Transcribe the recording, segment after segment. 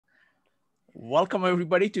Welcome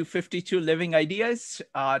everybody to 52 Living Ideas.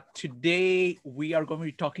 Today we are going to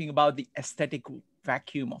be talking about the aesthetic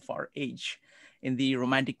vacuum of our age in the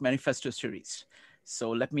Romantic Manifesto series.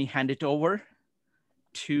 So let me hand it over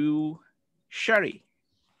to Sherry.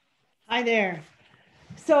 Hi there.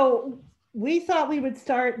 So we thought we would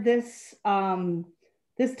start this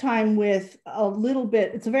this time with a little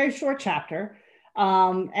bit. It's a very short chapter,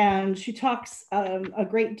 and she talks a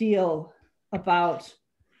great deal about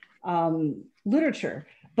literature.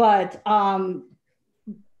 But I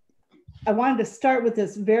wanted to start with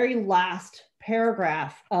this very last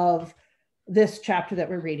paragraph of this chapter that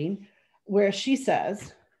we're reading, where she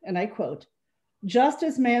says, and I quote, "Just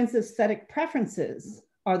as man's aesthetic preferences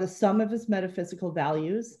are the sum of his metaphysical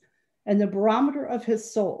values and the barometer of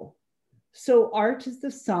his soul, so art is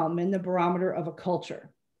the sum and the barometer of a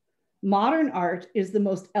culture. Modern art is the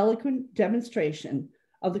most eloquent demonstration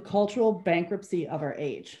of the cultural bankruptcy of our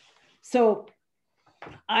age." So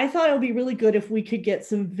I thought it would be really good if we could get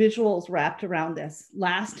some visuals wrapped around this.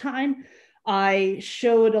 Last time I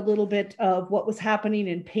showed a little bit of what was happening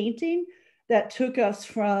in painting that took us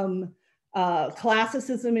from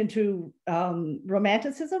classicism into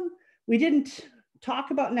Romanticism. We didn't talk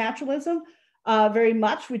about naturalism very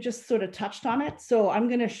much. We just sort of touched on it. So I'm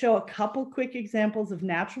going to show a couple quick examples of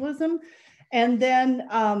naturalism, and then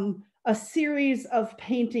a series of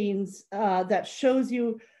paintings that shows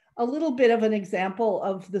you a little bit of an example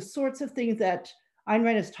of the sorts of things that Ayn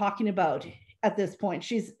Rand is talking about at this point.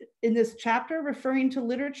 She's in this chapter referring to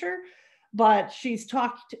literature, but she's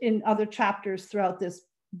talked in other chapters throughout this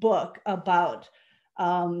book about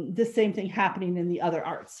the same thing happening in the other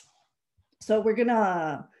arts. So we're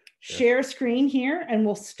gonna share screen here, and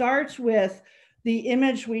we'll start with the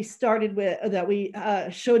image we started with that we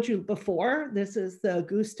showed you before. This is the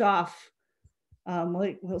Gustav.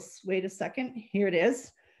 We'll wait a second. Here it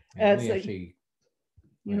is. It's actually,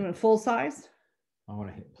 you know, full size. I want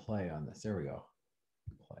to hit play on this. There we go.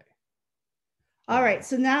 Play. All right.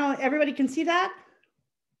 So now everybody can see that.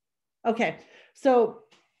 Okay. So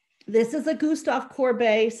this is a Gustave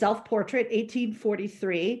Courbet self-portrait,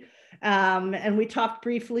 1843. And we talked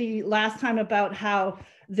briefly last time about how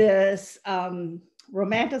this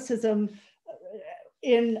Romanticism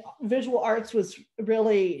in visual arts was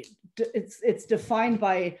really, it's defined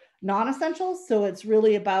by non-essentials. So it's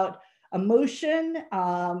really about emotion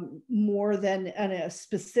more than a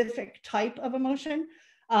specific type of emotion.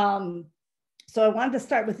 So I wanted to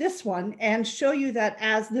start with this one and show you that,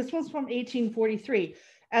 as this one's from 1843,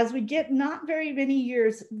 as we get not very many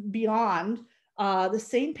years beyond, the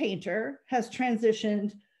same painter has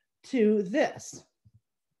transitioned to this.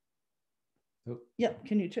 Oh. Yep,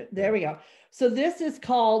 can you, there we go. So this is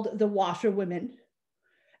called The Washerwomen.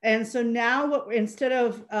 And so now what, instead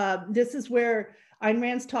of, this is where Ayn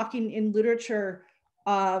Rand's talking in literature,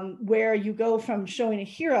 where you go from showing a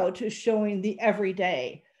hero to showing the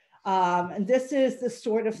everyday. And this is the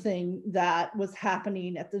sort of thing that was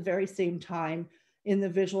happening at the very same time in the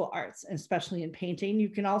visual arts, especially in painting. You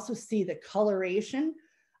can also see the coloration.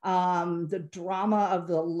 The drama of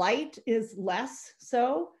the light is less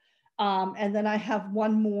so. And then I have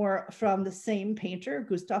one more from the same painter,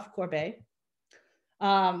 Gustave Courbet.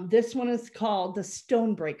 This one is called The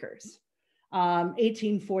Stonebreakers,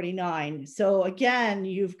 1849. So again,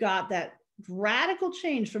 you've got that radical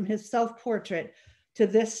change from his self-portrait to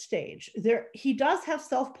this stage. He does have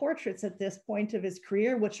self-portraits at this point of his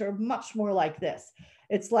career, which are much more like this.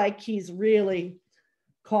 It's like he's really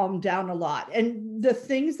calmed down a lot. And the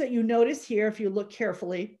things that you notice here, if you look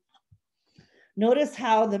carefully, notice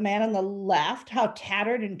how the man on the left, how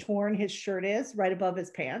tattered and torn his shirt is right above his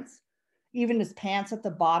pants. Even his pants at the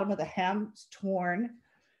bottom of the hem is torn.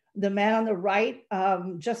 The man on the right,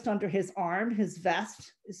 just under his arm, his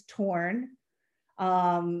vest is torn.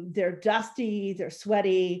 They're dusty, they're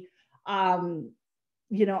sweaty.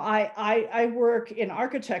 You know, I work in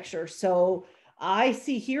architecture, so I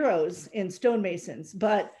see heroes in stonemasons,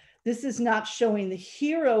 but this is not showing the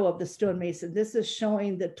hero of the stonemason. This is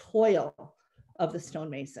showing the toil of the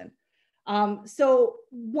stonemason. So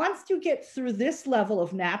once you get through this level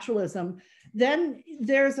of naturalism, then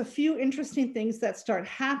there's a few interesting things that start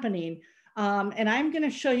happening. And I'm going to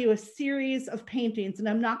show you a series of paintings, and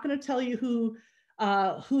I'm not going to tell you who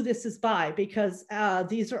this is by, because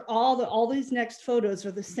these are all these next photos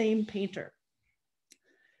are the same painter.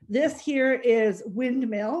 This here is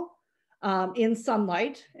Windmill in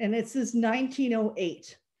Sunlight, and this is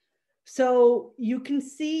 1908. So you can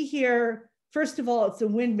see here, first of all, it's a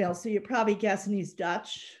windmill, so you're probably guessing he's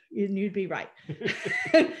Dutch, and you'd be right.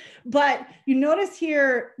 But you notice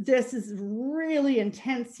here, this is really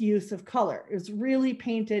intense use of color. It's really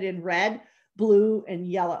painted in red. blue, and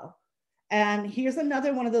yellow. And here's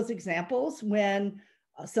another one of those examples when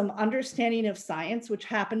some understanding of science, which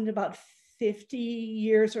happened about 50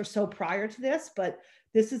 years or so prior to this, but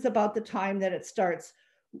this is about the time that it starts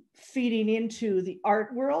feeding into the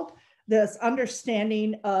art world, this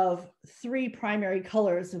understanding of three primary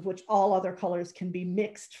colors of which all other colors can be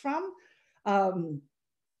mixed from.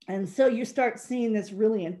 And so you start seeing this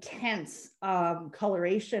really intense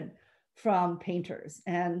coloration from painters.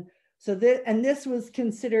 And so this was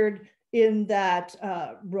considered in that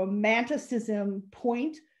Romanticism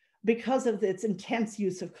point because of its intense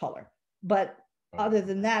use of color. But other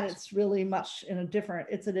than that, it's really much in a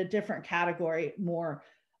different category, more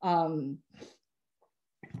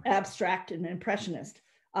abstract and impressionist.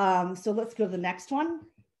 So let's go to the next one.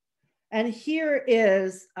 And here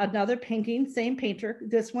is another painting, same painter.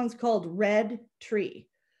 This one's called Red Tree.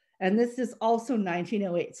 And this is also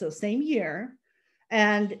 1908, so same year.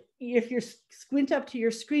 And if you squint up to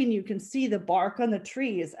your screen, you can see the bark on the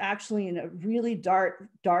tree is actually in a really dark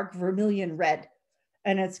vermilion red.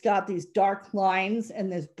 And it's got these dark lines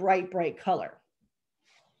and this bright color.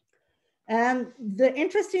 And the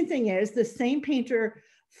interesting thing is the same painter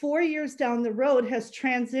 4 years down the road has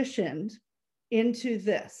transitioned into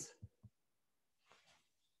this.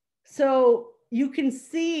 So you can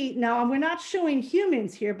see now, we're not showing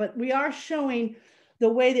humans here, but we are showing the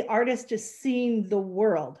way the artist is seeing the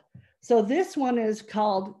world. So this one is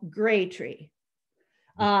called Gray Tree.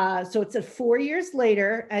 So it's 4 years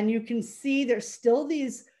later, and you can see there's still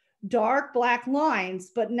these dark black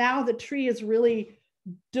lines, but now the tree is really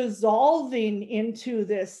dissolving into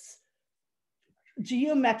this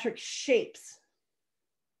geometric shapes.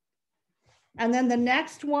 And then the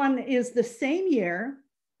next one is the same year.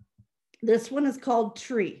 This one is called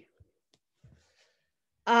Tree.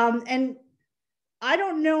 And I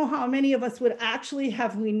don't know how many of us would actually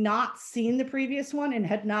have we not seen the previous one and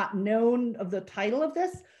had not known of the title of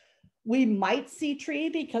this. We might see tree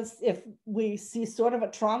because if we see sort of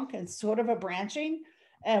a trunk and sort of a branching,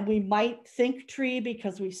 and we might think tree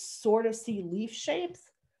because we sort of see leaf shapes,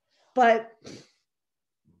 but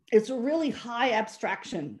it's a really high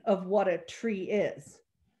abstraction of what a tree is.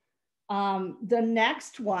 The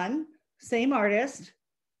next one, same artist.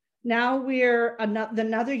 Now we're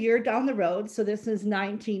another year down the road. So this is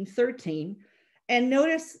 1913. And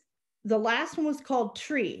notice the last one was called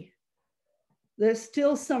Tree. There's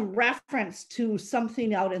still some reference to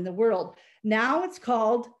something out in the world. Now it's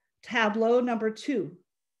called Tableau number 2,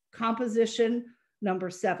 Composition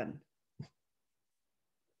number 7.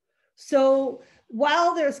 So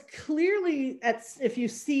while there's clearly, if you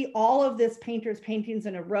see all of this painter's paintings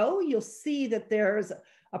in a row, you'll see that there's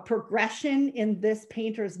a progression in this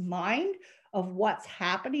painter's mind of what's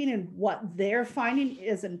happening and what they're finding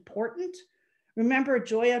is important. Remember,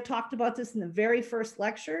 Joya talked about this in the very first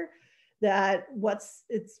lecture, that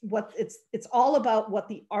it's all about what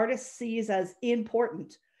the artist sees as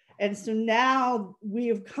important. And so now we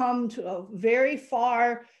have come to a very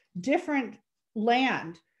far different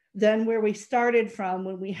land than where we started from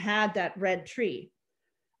when we had that red tree.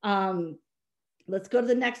 Let's go to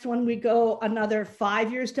the next one. We go another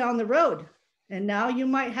 5 years down the road. And now you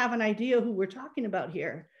might have an idea who we're talking about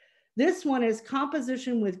here. This one is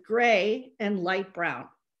Composition with Gray and Light Brown.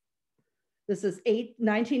 This is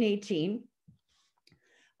 1918.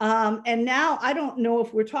 And now I don't know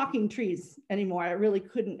if we're talking trees anymore. I really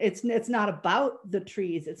couldn't. It's not about the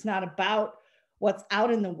trees. It's not about what's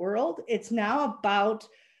out in the world. It's now about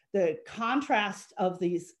the contrast of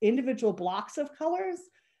these individual blocks of colors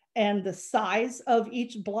and the size of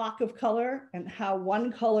each block of color and how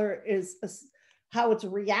one color is, how it's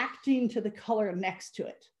reacting to the color next to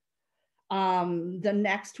it. The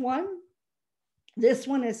next one, this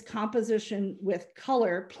one is Composition with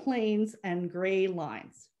Color, Planes, and Gray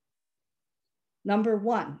Lines. Number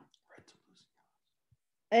 1.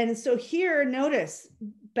 And so here, notice,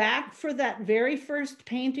 back for that very first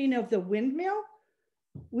painting of the windmill,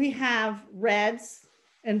 we have reds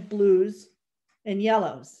and blues and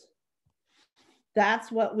yellows.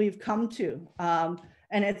 That's what we've come to.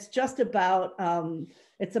 And it's just about,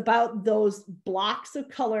 it's about those blocks of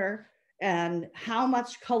color and how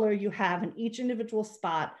much color you have in each individual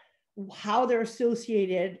spot, how they're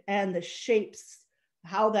associated, and the shapes,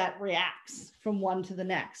 how that reacts from one to the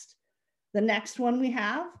next. The next one we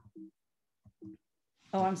have,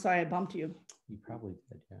 oh, I'm sorry, I bumped you. You probably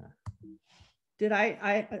did, yeah. Did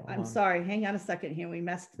I'm sorry, hang on a second here. We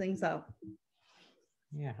messed things up.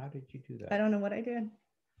 Yeah, how did you do that? I don't know what I did.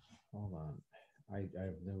 Hold on, I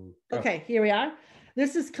have no. Okay, here we are.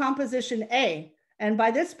 This is Composition A. And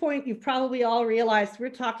by this point, you've probably all realized we're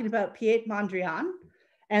talking about Piet Mondrian.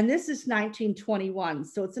 And this is 1921.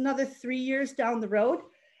 So it's another 3 years down the road.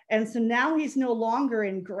 And so now he's no longer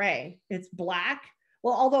in gray, it's black.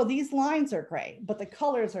 Well, although these lines are gray, but the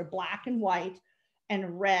colors are black and white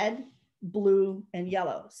and red, blue, and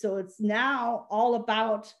yellow. So it's now all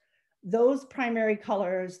about those primary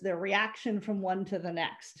colors, their reaction from one to the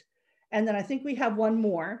next. And then I think we have one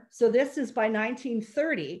more. So this is by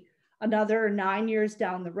 1930, another 9 years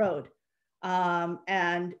down the road.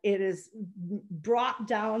 And it is brought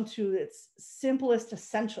down to its simplest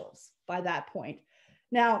essentials by that point.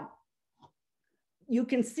 Now, you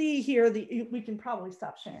can see here, we can probably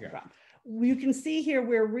stop sharing. Yeah. You can see here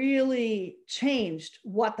we're really changed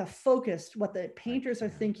what the focus, what the painters are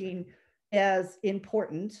thinking as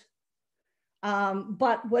important.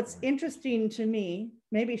 But what's interesting to me,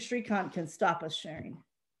 maybe Shrikant can stop us sharing.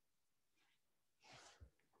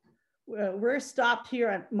 We're stopped here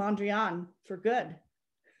at Mondrian for good.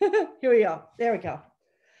 Here we go. There we go.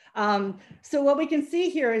 So what we can see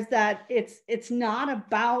here is that it's not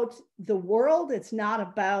about the world. It's not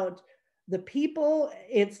about the people.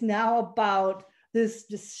 It's now about this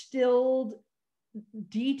distilled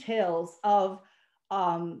details of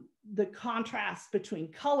the contrast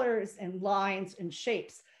between colors and lines and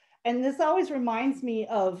shapes. And this always reminds me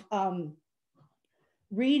of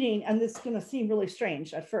reading, and this is going to seem really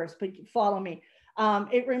strange at first, but follow me.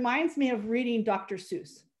 It reminds me of reading Dr.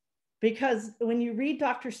 Seuss, because when you read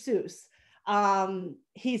Dr. Seuss,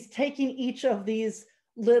 he's taking each of these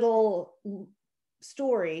little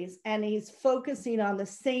stories and he's focusing on the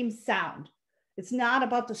same sound. It's not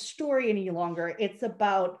about the story any longer. It's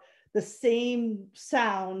about the same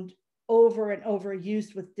sound over and over,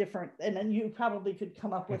 used with different, and then you probably could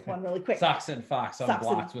come up with one really quick. Socks and fox on Socks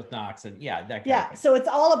blocks with knocks, and yeah, that kind yeah. of thing. So it's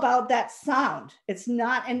all about that sound. It's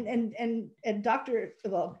not, and Dr.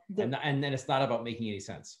 Well, and then it's not about making any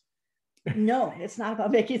sense. No, it's not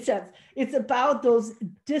about making sense. It's about those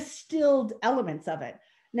distilled elements of it.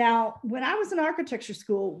 Now, when I was in architecture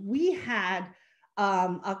school, we had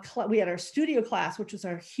our studio class, which was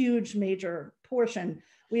our huge major portion.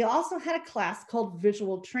 We also had a class called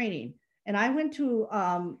visual training. And I went to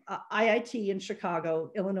IIT in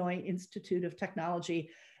Chicago, Illinois Institute of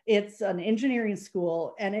Technology. It's an engineering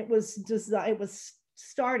school, and it was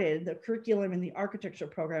started, the curriculum in the architecture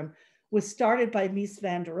program was started by Mies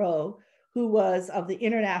van der Rohe, who was of the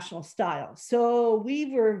international style. So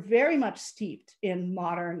we were very much steeped in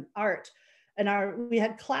modern art. And we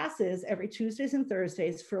had classes every Tuesdays and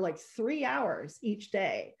Thursdays for like 3 hours each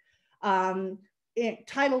day,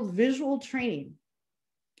 titled Visual Training.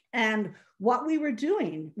 And what we were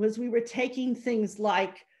doing was we were taking things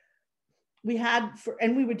like,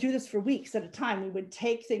 and we would do this for weeks at a time. We would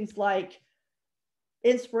take things like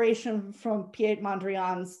inspiration from Piet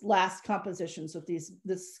Mondrian's last compositions with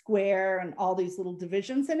this square and all these little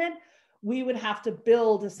divisions in it. We would have to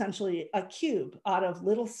build essentially a cube out of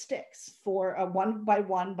little sticks for a 1 by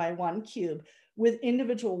 1 by 1 cube with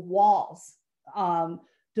individual walls,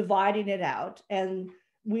 dividing it out. And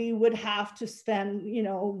we would have to spend,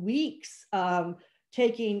 weeks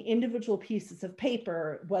taking individual pieces of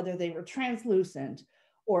paper, whether they were translucent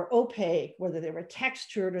or opaque, whether they were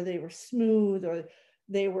textured or they were smooth or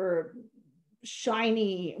they were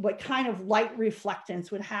shiny, what kind of light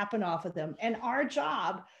reflectance would happen off of them. And our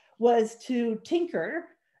job was to tinker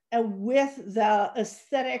with the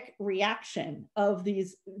aesthetic reaction of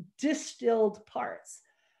these distilled parts.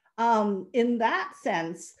 In that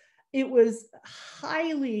sense, it was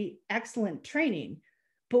highly excellent training,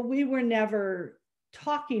 but we were never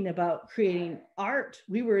talking about creating art.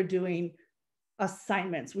 We were doing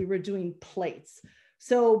assignments, we were doing plates.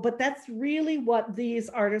 So, but that's really what these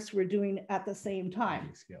artists were doing at the same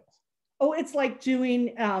time. Oh, it's like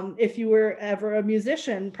doing, if you were ever a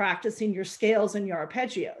musician, practicing your scales and your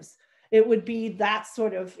arpeggios. It would be that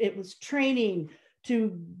sort of, it was training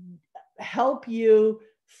to help you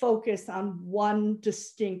focus on one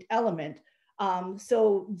distinct element.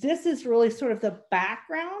 So this is really sort of the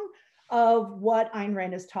background of what Ayn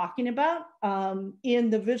Rand is talking about in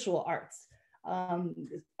the visual arts.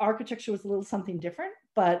 Architecture was a little something different,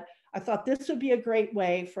 but I thought this would be a great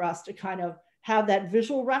way for us to kind of have that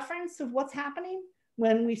visual reference of what's happening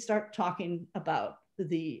when we start talking about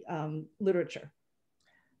the literature.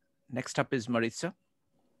 Next up is Maritza.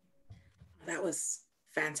 That was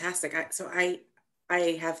fantastic.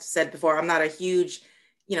 I have said before, I'm not a huge,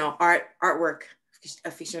 artwork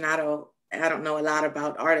aficionado. I don't know a lot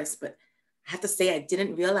about artists, but I have to say I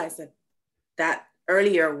didn't realize that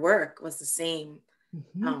earlier work was the same,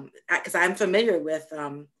 because I'm familiar with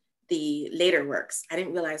the later works. I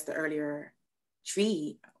didn't realize the earlier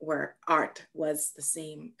tree work art was the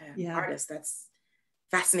same artist. That's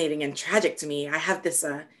fascinating and tragic to me. I have this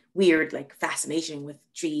weird like fascination with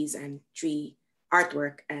trees and tree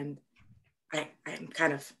artwork, and I'm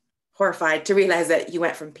kind of horrified to realize that you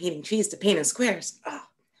went from painting trees to painting squares.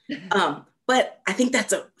 Oh. But I think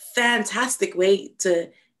that's a fantastic way to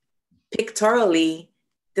pictorially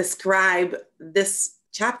describe this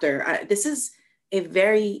chapter. This is a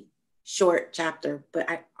very short chapter, but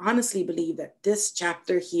I honestly believe that this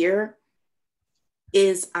chapter here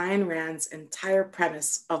is Ayn Rand's entire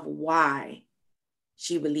premise of why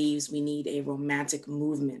she believes we need a romantic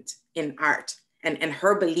movement in art, and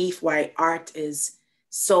her belief why art is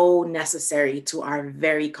so necessary to our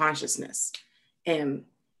very consciousness. And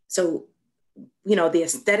so, you know, the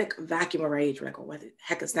aesthetic vacuum of our age, we're like, oh, what the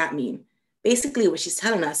heck does that mean? Basically, what she's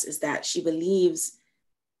telling us is that she believes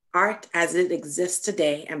art as it exists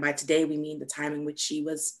today, and by today we mean the time in which she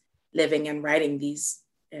was living and writing these,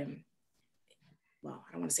 well,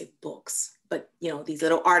 I don't want to say books, but you know, these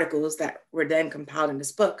little articles that were then compiled in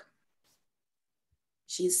this book.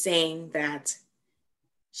 She's saying that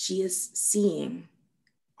she is seeing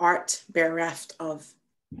art bereft of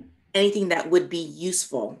anything that would be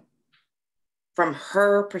useful from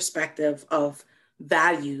her perspective of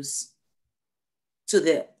values to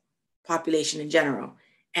the population in general.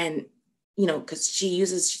 And, you know, because she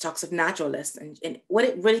talks of naturalists, and what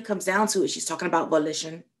it really comes down to is she's talking about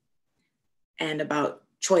volition and about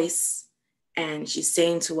choice. And she's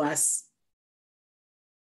saying to us,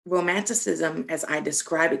 Romanticism, as I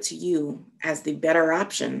describe it to you as the better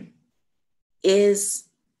option, is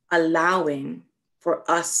allowing for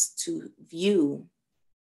us to view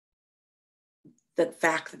the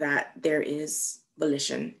fact that there is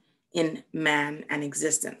volition in man and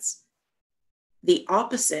existence. The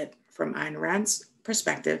opposite from Ayn Rand's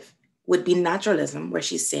perspective would be naturalism, where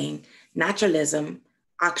she's saying naturalism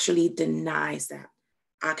actually denies that.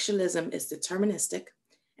 Actualism is deterministic.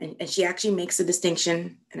 And she actually makes a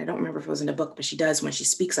distinction, and I don't remember if it was in the book, but she does when she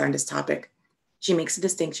speaks on this topic. She makes a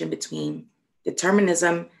distinction between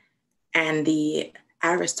determinism and the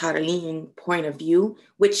Aristotelian point of view,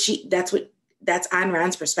 which that's Ayn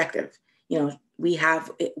Rand's perspective. You know,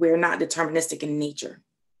 we're not deterministic in nature,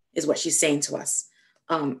 is what she's saying to us.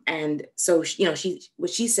 And so, you know, what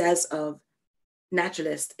she says of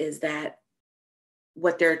naturalists is that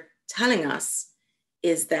what they're telling us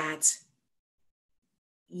is that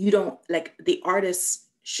you don't, like, the artists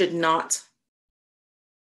should not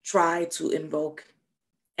try to invoke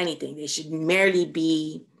anything. They should merely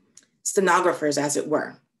be stenographers, as it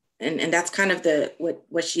were. And that's kind of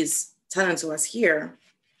what she's telling to us here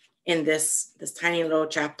in this tiny little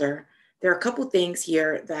chapter. There are a couple things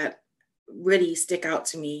here that really stick out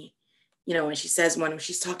to me. You know, and she says, when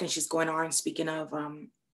she's talking, she's going on speaking of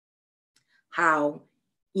how,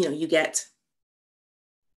 you know, you get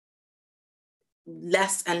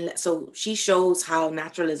less and less. So she shows how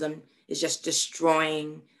naturalism is just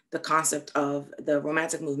destroying the concept of the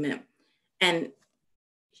Romantic movement. And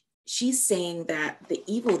she's saying that the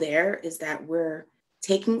evil there is that we're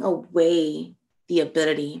taking away the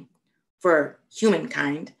ability for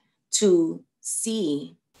humankind to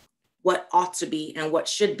see what ought to be and what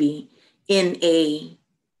should be in a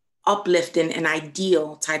uplifting and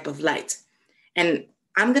ideal type of light. And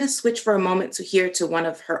I'm going to switch for a moment to one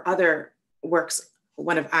of her other works,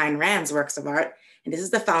 one of Ayn Rand's works of art, and this is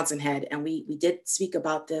The Fountainhead. And we did speak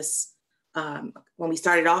about this when we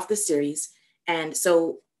started off this series. And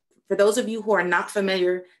so for those of you who are not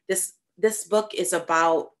familiar, this book is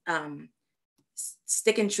about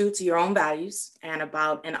sticking true to your own values, and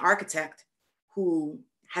about an architect who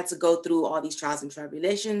had to go through all these trials and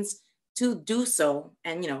tribulations to do so.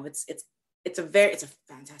 And, you know, it's a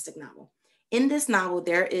fantastic novel. In this novel,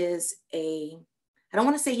 there is I don't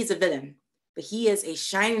want to say he's a villain, but he is a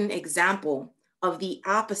shining example of the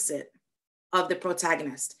opposite of the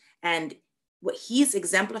protagonist. And what he's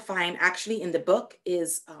exemplifying actually in the book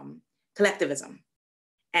is collectivism.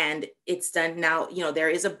 And it's done now, you know, there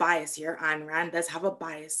is a bias here. Ayn Rand does have a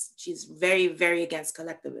bias. She's very, very against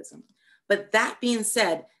collectivism. But that being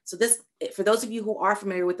said, so this, for those of you who are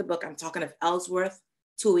familiar with the book, I'm talking of Ellsworth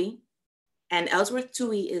Toohey. And Ellsworth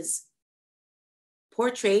Toohey is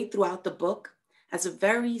portrayed throughout the book as a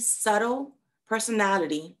very subtle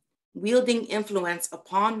personality, wielding influence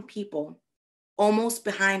upon people, almost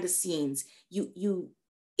behind the scenes.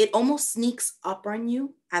 It almost sneaks up on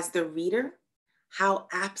you as the reader, how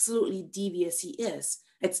absolutely devious he is.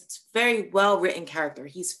 It's very well-written character.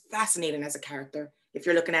 He's fascinating as a character, if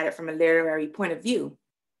you're looking at it from a literary point of view.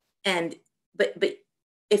 But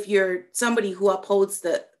if you're somebody who upholds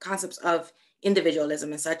the concepts of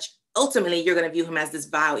individualism and such, ultimately you're going to view him as this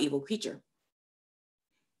vile, evil creature.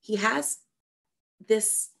 He has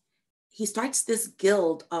he starts this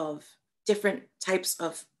guild of different types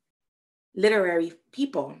of literary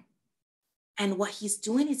people. And what he's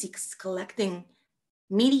doing is he's collecting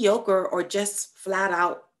mediocre or just flat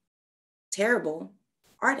out terrible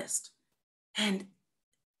artists. And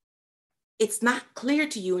it's not clear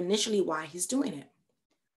to you initially why he's doing it,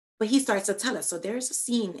 but he starts to tell us. So there's a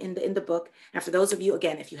scene in the book. And for those of you,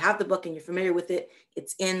 again, if you have the book and you're familiar with it,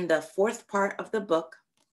 it's in the 4th part of the book.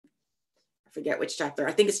 I forget which chapter.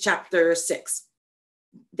 I think it's chapter 6.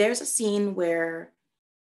 There's a scene where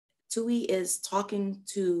Tui is talking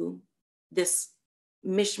to this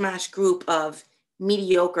mishmash group of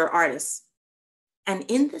mediocre artists. And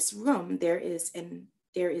in this room, there is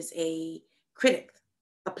a critic,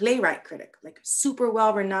 a playwright critic, like super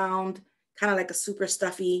well-renowned, kind of like a super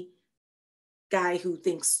stuffy guy who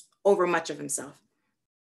thinks over much of himself.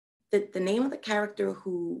 The name of the character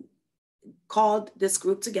who called this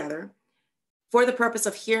group together for the purpose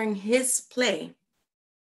of hearing his play,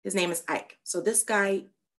 his name is Ike. So this guy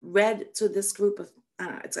read to this group of,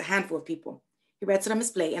 it's a handful of people. He read to them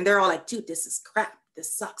his play and they're all like, dude, this is crap.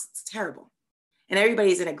 This sucks, it's terrible. And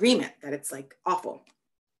everybody's in agreement that it's like awful.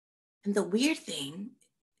 And the weird thing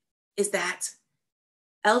is that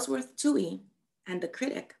Ellsworth Tui and the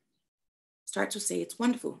critic start to say it's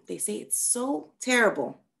wonderful. They say it's so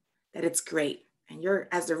terrible that it's great. And you're,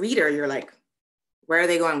 as the reader, you're like, where are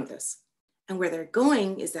they going with this? And where they're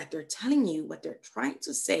going is that they're telling you what they're trying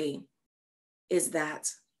to say is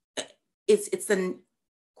that it's the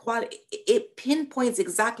quality, it pinpoints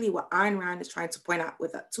exactly what Ayn Rand is trying to point out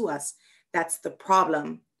to us. That's the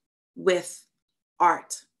problem with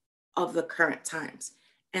art of the current times.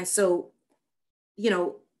 And so, you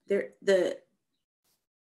know, the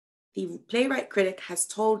playwright critic has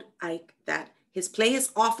told Ike that his play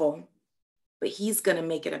is awful, but he's gonna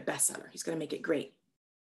make it a bestseller. He's gonna make it great.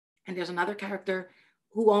 And there's another character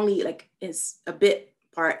who only like is a bit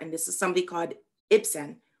part, and this is somebody called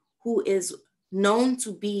Ibsen, who is known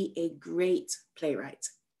to be a great playwright.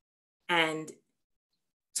 And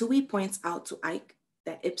Tui points out to Ike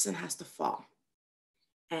that Ibsen has to fall.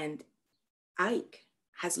 And Ike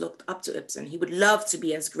has looked up to Ibsen. He would love to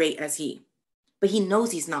be as great as he, but he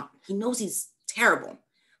knows he's not. He knows he's terrible,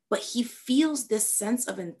 but he feels this sense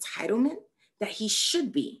of entitlement that he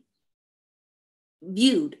should be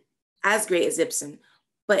viewed as great as Ibsen.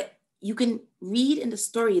 But you can read in the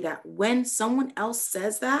story that when someone else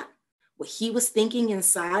says that, what he was thinking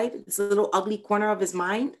inside, this little ugly corner of his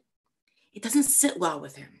mind, it doesn't sit well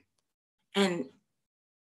with him. And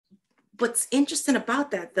what's interesting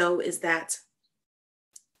about that, though, is that,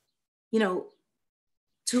 you know,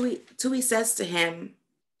 Tui says to him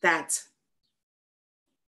that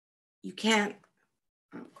you can't,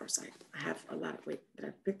 oh, of course, I have a lot of, wait, did I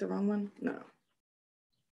pick the wrong one? No.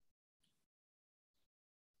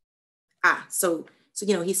 So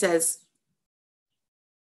you know, he says,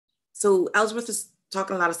 so Ellsworth is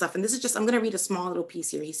talking a lot of stuff, and this is just, I'm gonna read a small little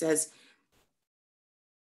piece here. He says,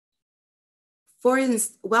 for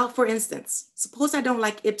instance, suppose I don't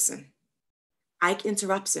like Ibsen. Ike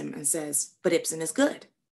interrupts him and says, but Ibsen is good.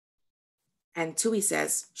 And Tui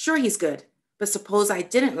says, sure, he's good, but suppose I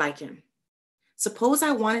didn't like him. Suppose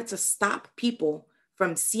I wanted to stop people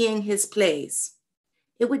from seeing his plays.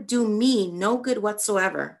 It would do me no good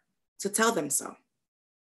whatsoever to tell them so.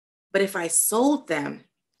 But if I sold them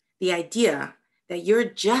the idea that you're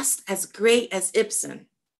just as great as Ibsen,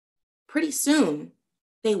 pretty soon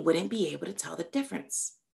they wouldn't be able to tell the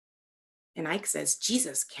difference. And Ike says,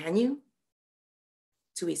 Jesus, can you?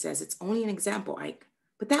 Tui says, it's only an example, Ike,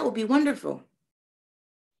 but that would be wonderful.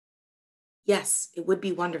 Yes, it would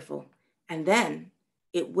be wonderful. And then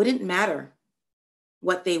it wouldn't matter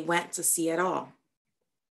what they went to see at all.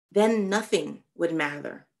 Then nothing would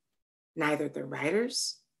matter, neither the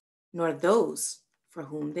writers nor those for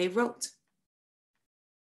whom they wrote.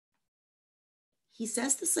 He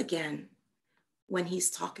says this again when he's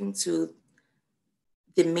talking to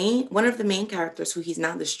one of the main characters who he's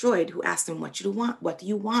now destroyed, who asked him, what do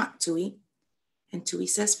you want, Tui? And Tui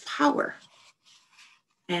says, power.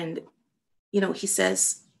 And, you know, he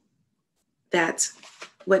says that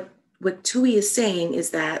what Tui is saying is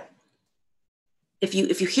that if you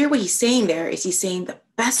hear what he's saying there, is he's saying the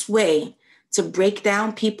best way to break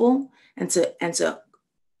down people and to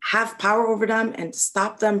have power over them and to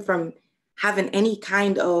stop them from having any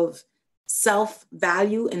kind of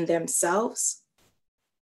self-value in themselves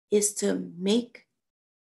is to make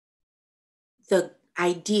the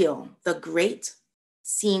ideal, the great,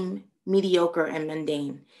 seem mediocre and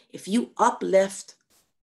mundane. If you uplift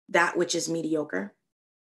that which is mediocre,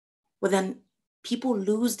 well, then people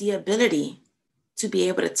lose the ability to be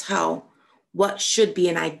able to tell what should be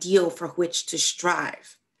an ideal for which to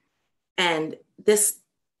strive. And this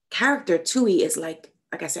character, Tui, is like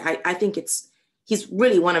I said, I think he's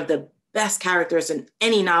really one of the best characters in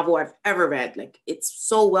any novel I've ever read. Like, it's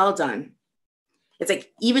so well done. It's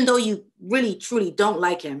like, even though you really, truly don't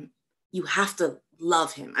like him, you have to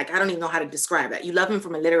love him. Like, I don't even know how to describe that. You love him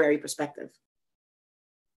from a literary perspective.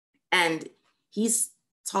 And he's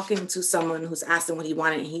talking to someone who's asked him what he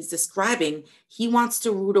wanted, and he's describing he wants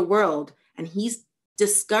to rule the world, and he's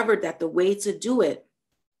discovered that the way to do it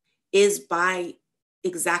is by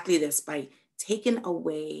exactly this, by taking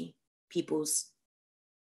away people's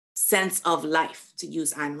sense of life, to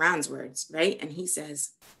use Ayn Rand's words, right? And he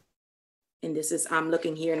says, and this is, I'm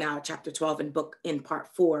looking here now at chapter 12 in part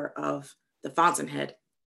 4 of The Fountainhead.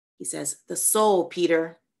 He says, the soul,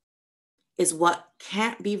 Peter, is what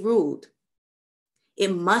can't be ruled.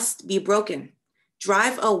 It must be broken.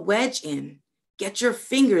 Drive a wedge in, get your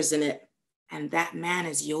fingers in it, and that man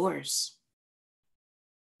is yours.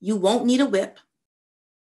 You won't need a whip.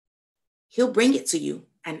 He'll bring it to you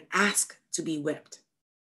and ask to be whipped.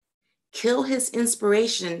 Kill his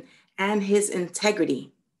inspiration and his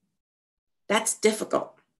integrity. That's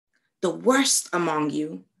difficult. The worst among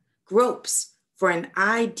you gropes for an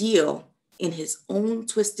ideal in his own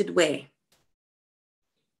twisted way.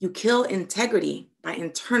 You kill integrity by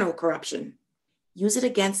internal corruption. Use it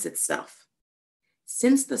against itself.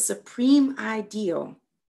 Since the supreme ideal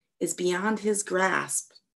is beyond his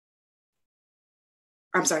grasp,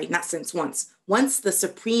 once the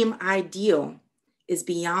supreme ideal is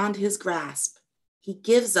beyond his grasp, he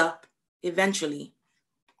gives up eventually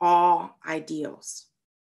all ideals.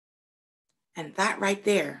 And that right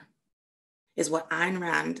there is what Ayn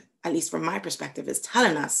Rand, at least from my perspective, is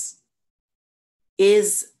telling us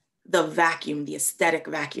is the vacuum, the aesthetic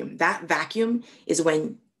vacuum. That vacuum is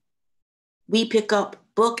when we pick up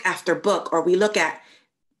book after book, or we look at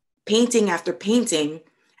painting after painting,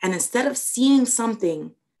 and instead of seeing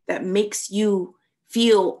something that makes you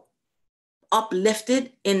feel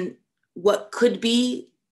uplifted in what could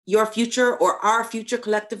be your future or our future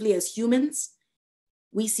collectively as humans,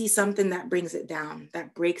 we see something that brings it down,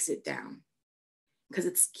 that breaks it down, because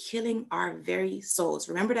it's killing our very souls.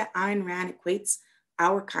 Remember that Ayn Rand equates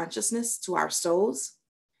our consciousness to our souls?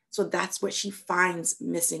 So that's what she finds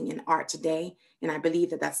missing in art today. And I believe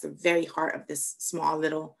that that's the very heart of this small,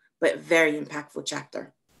 little, but very impactful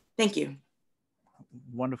chapter. Thank you.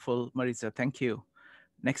 Wonderful, Marisa. Thank you.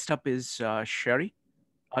 Next up is Sherry.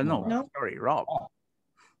 No. Sorry, Rob.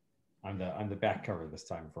 I'm the back cover this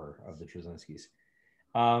time of the Trzynskis.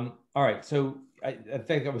 All right, so I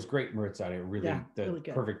think that was great, Maritza. Really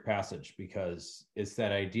good. Perfect passage, because it's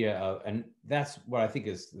that idea of, and that's what I think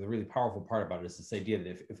is the really powerful part about it, is this idea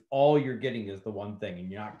that if all you're getting is the one thing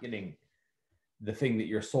and you're not getting the thing that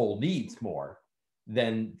your soul needs more,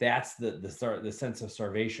 then that's the sense of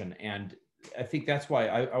starvation. And I think that's why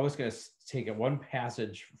I was going to take one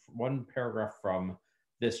paragraph from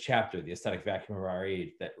this chapter, The Aesthetic Vacuum of Our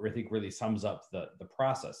Age, that I think really sums up the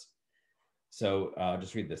process. So I'll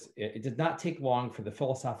just read this. It did not take long for the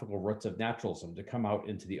philosophical roots of naturalism to come out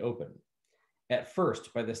into the open. At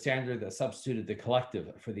first, by the standard that substituted the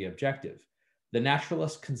collective for the objective, the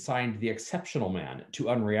naturalists consigned the exceptional man to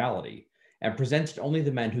unreality and presented only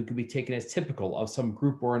the men who could be taken as typical of some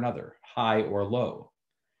group or another, high or low.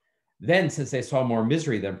 Then, since they saw more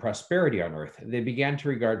misery than prosperity on earth, they began to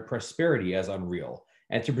regard prosperity as unreal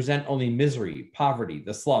and to present only misery, poverty,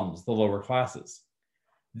 the slums, the lower classes.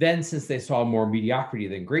 Then, since they saw more mediocrity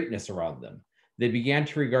than greatness around them, they began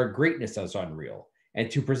to regard greatness as unreal and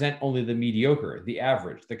to present only the mediocre, the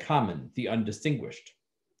average, the common, the undistinguished.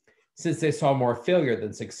 Since they saw more failure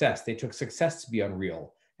than success, they took success to be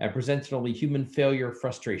unreal and presented only human failure,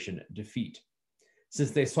 frustration, defeat.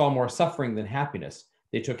 Since they saw more suffering than happiness,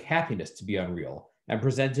 they took happiness to be unreal and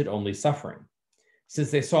presented only suffering.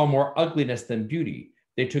 Since they saw more ugliness than beauty,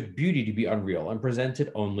 they took beauty to be unreal and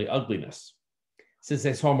presented only ugliness. Since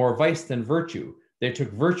they saw more vice than virtue, they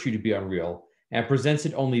took virtue to be unreal and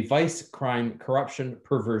presented only vice, crime, corruption,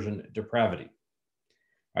 perversion, depravity.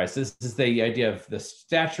 All right, so this is the idea of the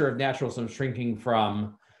stature of naturalism shrinking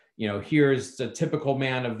from, here's the typical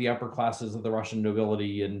man of the upper classes of the Russian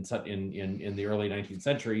nobility in the early 19th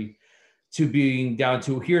century, to being down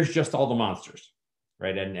to here's just all the monsters,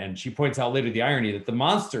 right? And she points out later the irony that the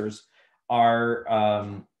monsters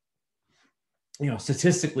are,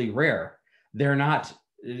 statistically rare. They're not,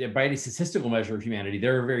 by any statistical measure of humanity,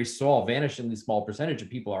 they're a very small, vanishingly small percentage of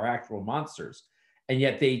people are actual monsters. And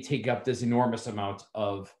yet they take up this enormous amount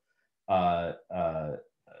of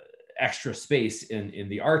extra space in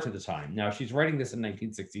the art of the time. Now, she's writing this in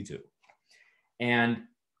 1962. And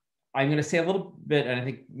I'm going to say a little bit, and I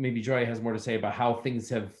think maybe Joy has more to say about how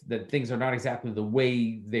things are not exactly the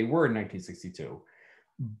way they were in 1962,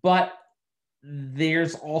 but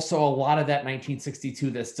there's also a lot of that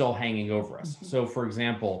 1962 that's still hanging over us. Mm-hmm. So, for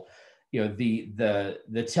example,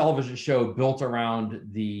 the television show built around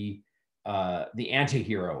the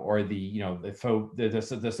anti-hero, or the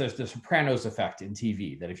Sopranos effect in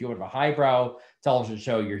TV, that if you have a highbrow television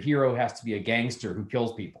show, your hero has to be a gangster who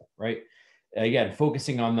kills people, right? Again,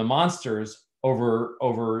 focusing on the monsters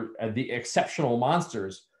over the exceptional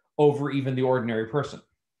monsters over even the ordinary person.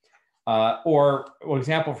 Or an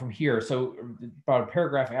example from here, so about a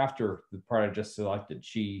paragraph after the part I just selected,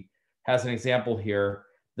 she has an example here.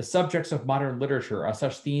 The subjects of modern literature are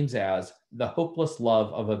such themes as the hopeless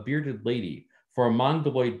love of a bearded lady for a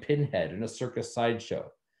mongoloid pinhead in a circus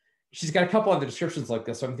sideshow. She's got a couple other descriptions like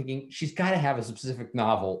this, so I'm thinking she's got to have a specific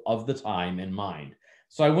novel of the time in mind.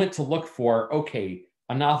 So I went to look for, okay,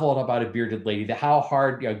 a novel about a bearded lady. How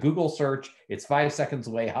hard, Google search, it's 5 seconds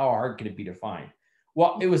away. How hard can it be to find?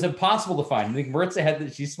 Well, it was impossible to find. I think Maritza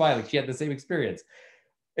she's smiling. She had the same experience.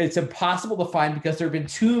 It's impossible to find because there have been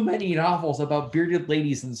too many novels about bearded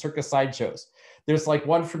ladies in circus sideshows. There's like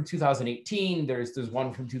one from 2018. There's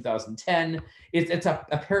one from 2010.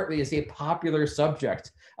 Apparently is a popular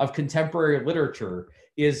subject of contemporary literature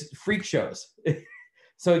is freak shows.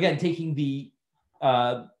 So again, taking the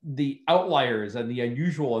outliers and the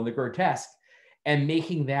unusual and the grotesque, and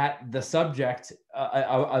making that the subject,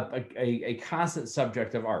 a constant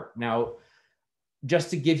subject of art. Now,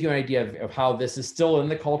 just to give you an idea of how this is still in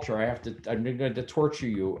the culture, I'm going to torture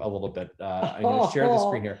you a little bit. I'm going to share the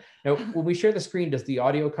screen here. Now, when we share the screen, does the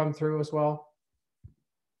audio come through as well?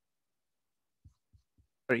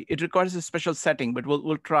 Sorry, it requires a special setting, but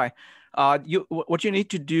we'll try. What you need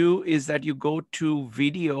to do is that you go to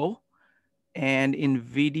video. And in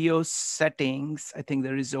video settings, I think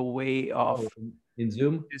there is a way of... in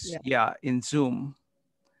Zoom? Yeah, in Zoom.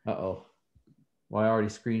 Uh-oh. Well, I already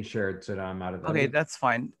screen shared, so now I'm out of that. Okay, that's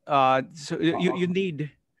fine. So you need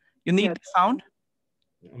sound?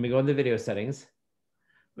 Let me go into video settings.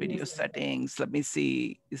 Video settings. Let me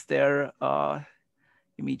see. Is there...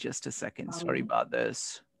 give me just a second. Sorry about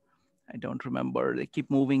this. I don't remember. They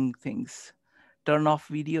keep moving things. Turn off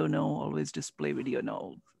video, no. Always display video,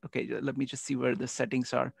 no. Okay, let me just see where the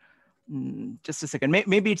settings are. Just a second.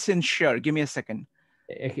 Maybe it's in share. Give me a second.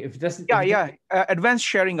 If it doesn't, advanced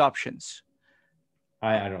sharing options.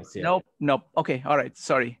 I don't see it. Nope. Okay, all right.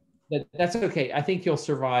 Sorry. That's okay. I think you'll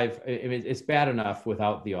survive. I mean, it's bad enough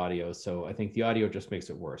without the audio, so I think the audio just makes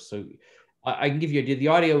it worse. So I can give you an idea. The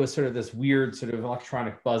audio is sort of this weird sort of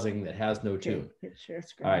electronic buzzing that has no tune. Hit share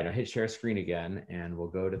screen. All right, I'll hit share screen again, and we'll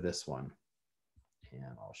go to this one.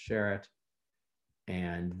 And I'll share it.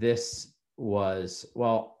 And this was,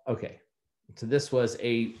 well, okay. So this was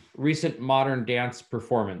a recent modern dance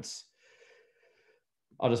performance.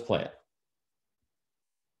 I'll just play it.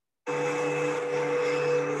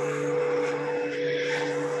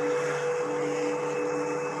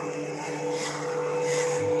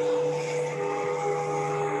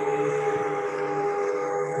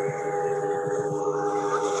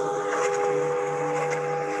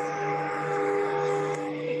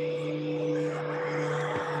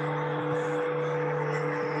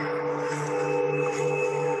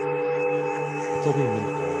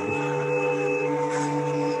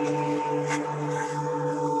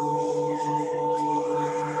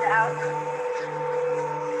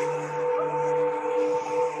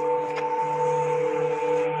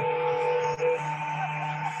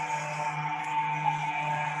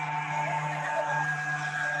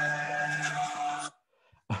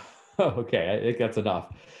 Okay, I think that's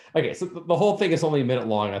enough. Okay, so the whole thing is only a minute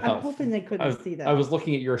long. I'm hoping they couldn't see that. I was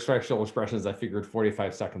looking at your facial expressions. I figured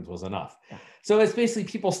 45 seconds was enough. Yeah. So it's basically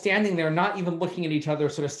people standing there, not even looking at each other,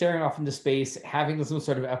 sort of staring off into space, having some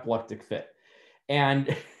sort of epileptic fit.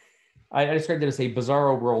 And I described it as a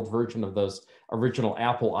bizarro world version of those original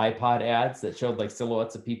Apple iPod ads that showed like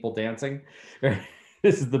silhouettes of people dancing.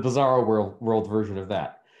 This is the bizarro world version of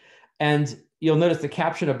that. And you'll notice the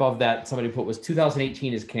caption above that somebody put was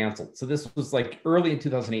 2018 is canceled. So this was like early in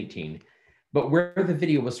 2018, but where the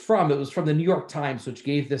video was from, it was from the New York Times, which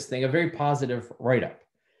gave this thing a very positive write-up.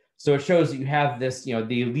 So it shows that you have this, the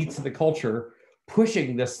elites of the culture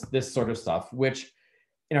pushing this sort of stuff, which,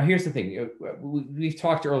 here's the thing. We've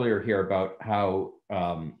talked earlier here about how,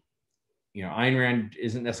 Ayn Rand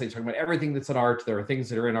isn't necessarily talking about everything that's in art. There are things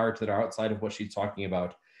that are in art that are outside of what she's talking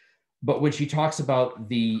about. But when she talks about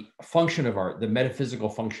the function of art, the metaphysical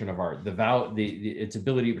function of art, its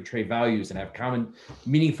ability to portray values and have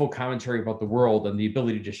meaningful commentary about the world, and the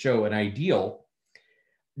ability to show an ideal,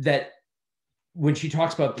 that when she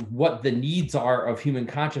talks about what the needs are of human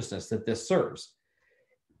consciousness that this serves,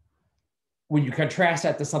 when you contrast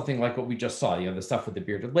that to something like what we just saw, the stuff with the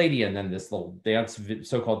bearded lady and then this little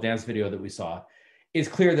so-called dance video that we saw, it's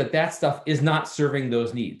clear that that stuff is not serving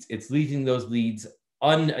those needs. It's leaving those needs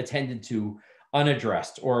unattended to,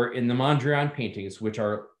 unaddressed. Or in the Mondrian paintings, which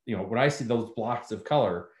are, when I see those blocks of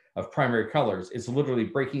color, of primary colors, it's literally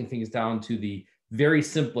breaking things down to the very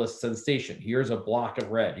simplest sensation. Here's a block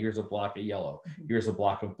of red, here's a block of yellow, here's a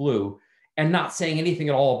block of blue, and not saying anything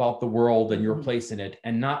at all about the world and your place in it,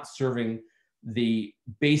 and not serving the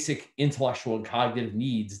basic intellectual and cognitive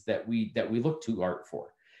needs that we look to art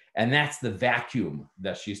for. And that's the vacuum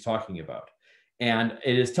that she's talking about. And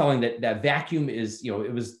it is telling that vacuum is,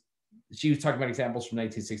 she was talking about examples from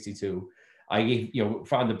 1962. I gave,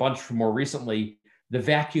 found a bunch from more recently. The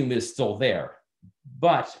vacuum is still there,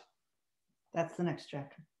 but that's the next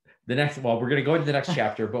chapter. Well, we're going to go into the next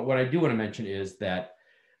chapter, but what I do want to mention is that,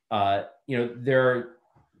 there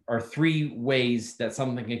are three ways that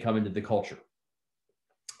something can come into the culture.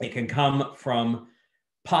 It can come from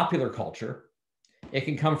popular culture. It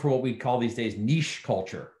can come from what we call these days niche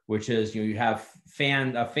culture, which is, you have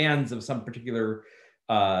fans of some particular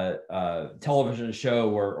television show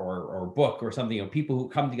or book or something, people who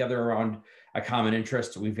come together around a common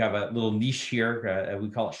interest. We've got a little niche here. We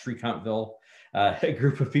call it Shrikantville, a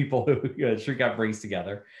group of people who Shrikant brings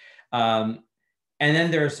together. And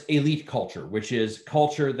then there's elite culture, which is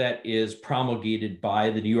culture that is promulgated by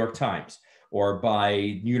the New York Times or by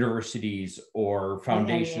universities or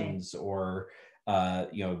foundations or by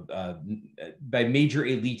major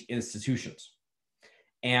elite institutions.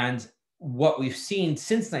 And what we've seen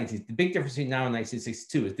since the big difference between now and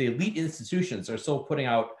 1962 is the elite institutions are still putting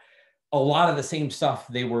out a lot of the same stuff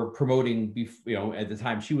they were promoting at the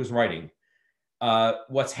time she was writing.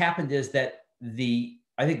 What's happened is that the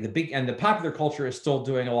popular culture is still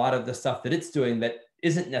doing a lot of the stuff that it's doing that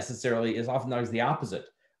isn't necessarily, is oftentimes the opposite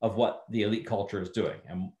of what the elite culture is doing.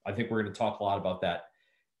 And I think we're going to talk a lot about that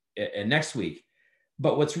next week.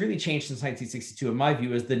 But what's really changed since 1962, in my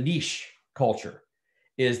view, is the niche culture.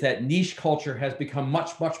 Is that niche culture has become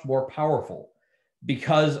much, much more powerful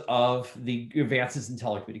because of the advances in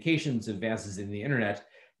telecommunications, advances in the internet,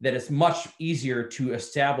 that it's much easier to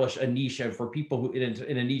establish a niche and for people who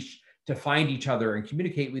in a niche to find each other and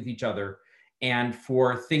communicate with each other, and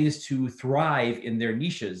for things to thrive in their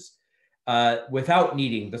niches without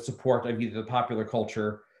needing the support of either the popular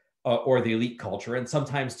culture or the elite culture, and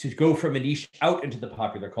sometimes to go from a niche out into the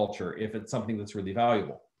popular culture if it's something that's really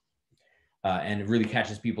valuable and it really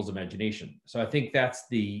catches people's imagination. So I think that's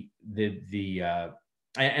and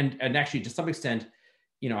actually to some extent,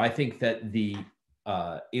 I think that the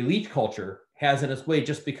elite culture has in its way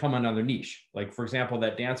just become another niche. Like, for example,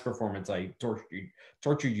 that dance performance I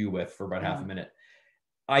tortured you with for about half a minute.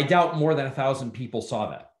 I doubt more than 1,000 people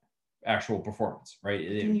saw that actual performance, right?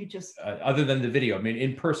 Can you just other than the video, I mean,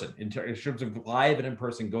 in person, in terms of live and in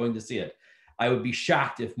person going to see it, I would be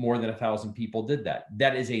shocked if more than 1,000 people did that.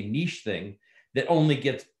 That is a niche thing that only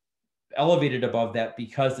gets elevated above that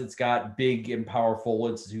because it's got big and powerful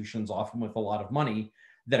institutions, often with a lot of money,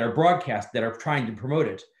 that are broadcast, that are trying to promote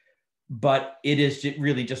it. But it is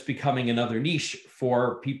really just becoming another niche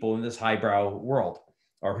for people in this highbrow world,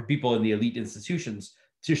 or people in the elite institutions,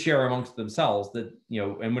 to share amongst themselves. That,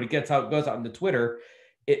 and when it goes out into Twitter,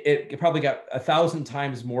 it probably got 1,000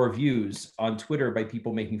 times more views on Twitter by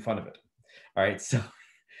people making fun of it. All right, so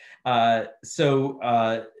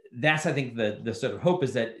that's, I think, the sort of hope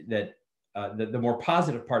is that the more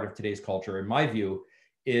positive part of today's culture, in my view,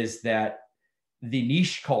 is that the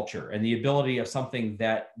niche culture and the ability of something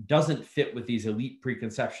that doesn't fit with these elite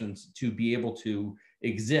preconceptions to be able to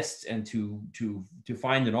exist and to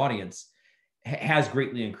find an audience has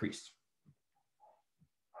greatly increased.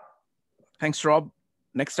 Thanks, Rob.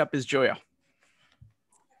 Next up is Joya.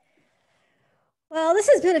 Well, this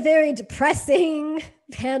has been a very depressing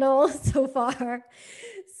panel so far.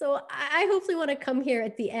 So I hopefully want to come here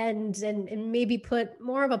at the end and maybe put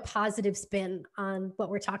more of a positive spin on what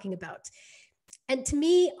we're talking about. And to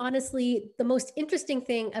me, honestly, the most interesting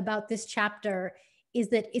thing about this chapter is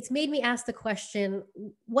that it's made me ask the question,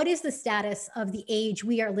 what is the status of the age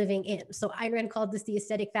we are living in? So Ayn Rand called this the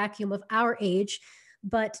aesthetic vacuum of our age,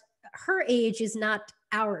 but her age is not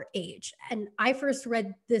our age. And I first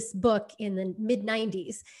read this book in the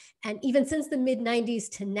mid-90s. And even since the mid-90s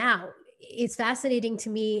to now, it's fascinating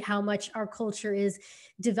to me how much our culture is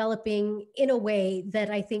developing in a way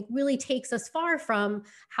that I think really takes us far from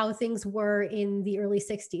how things were in the early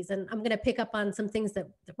 60s. And I'm going to pick up on some things that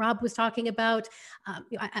Rob was talking about.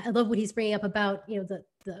 I love what he's bringing up about,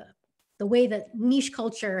 the way that niche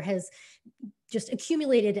culture has just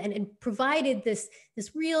accumulated and provided this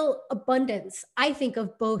real abundance, I think,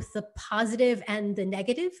 of both the positive and the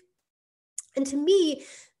negative. And to me,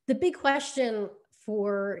 the big question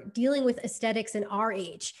for dealing with aesthetics in our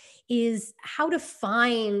age is how to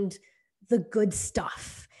find the good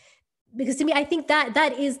stuff. Because to me, I think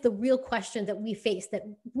that is the real question that we face, that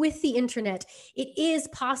with the internet, it is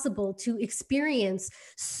possible to experience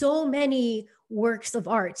so many works of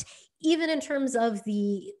art, even in terms of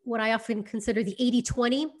what I often consider the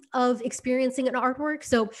 80-20 of experiencing an artwork.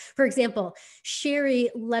 So for example, Sherry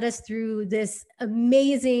led us through this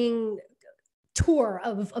amazing tour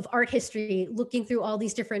of art history, looking through all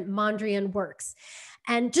these different Mondrian works.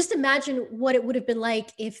 And just imagine what it would have been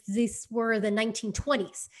like if this were the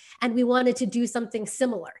 1920s and we wanted to do something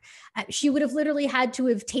similar. She would have literally had to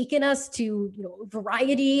have taken us to a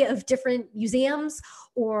variety of different museums,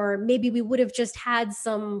 or maybe we would have just had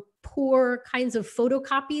some poor kinds of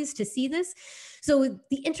photocopies to see this. So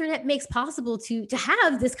the internet makes possible to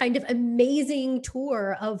have this kind of amazing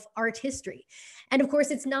tour of art history. And of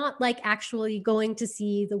course, it's not like actually going to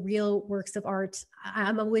see the real works of art.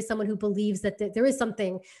 I'm always someone who believes that there is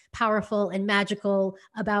something powerful and magical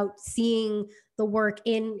about seeing the work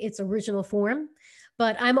in its original form.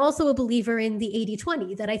 But I'm also a believer in the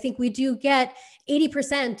 80-20, that I think we do get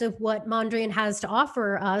 80% of what Mondrian has to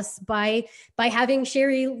offer us by having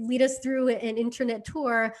Sherry lead us through an internet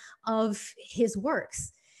tour of his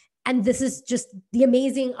works. And this is just the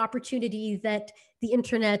amazing opportunity that the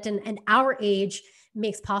internet and our age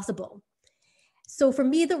makes possible. So for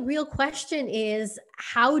me, the real question is,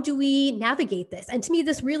 how do we navigate this? And to me,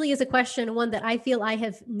 this really is a question, one that I feel I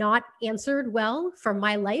have not answered well for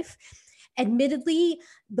my life. Admittedly,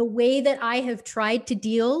 the way that I have tried to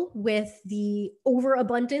deal with the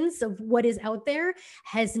overabundance of what is out there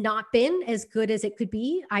has not been as good as it could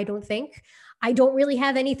be, I don't think. I don't really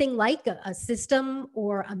have anything like a system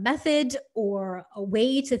or a method or a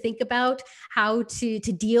way to think about how to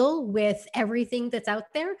deal with everything that's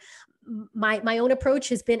out there. My own approach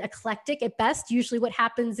has been eclectic at best. Usually what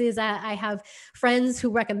happens is I have friends who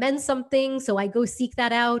recommend something, so I go seek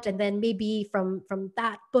that out, and then maybe from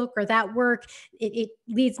that book or that work, it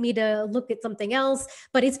leads me to look at something else.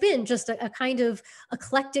 But it's been just a kind of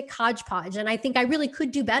eclectic hodgepodge, and I think I really could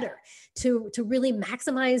do better to really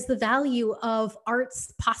maximize the value of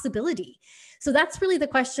art's possibility. So that's really the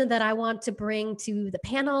question that I want to bring to the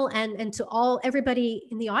panel and to everybody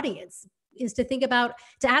in the audience, is to think about,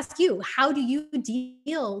 to ask you, how do you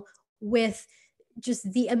deal with just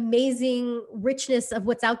the amazing richness of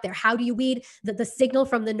what's out there? How do you weed the signal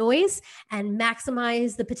from the noise and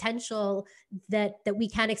maximize the potential that we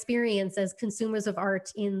can experience as consumers of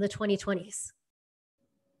art in the 2020s?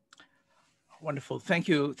 Wonderful. Thank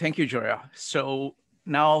you, Joya. So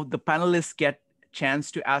now the panelists get a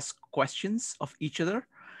chance to ask questions of each other.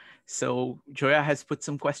 So Joya has put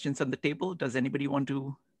some questions on the table. Does anybody want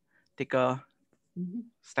to take a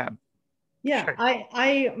stab? Yeah, sure.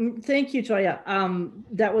 I thank you, Joya.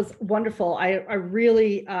 That was wonderful. I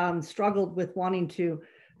really struggled with wanting to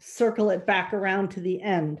circle it back around to the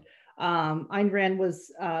end. Ayn Rand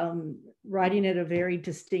was writing at a very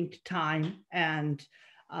distinct time, and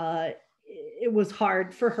it was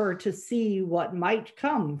hard for her to see what might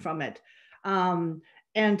come from it.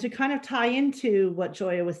 And to kind of tie into what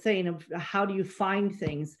Joya was saying of how do you find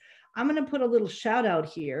things, I'm going to put a little shout out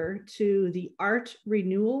here to the Art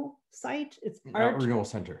Renewal site. It's Art Renewal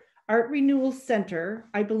Center. Art Renewal Center.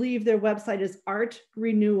 I believe their website is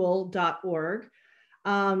artrenewal.org.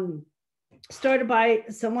 Started by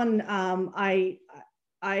someone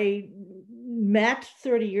I met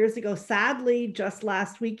 30 years ago. Sadly, just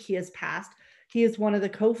last week he has passed. He is one of the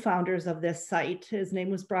co-founders of this site. His name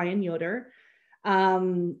was Brian Yoder.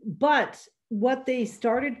 But what they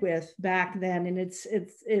started with back then, and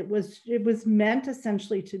it was meant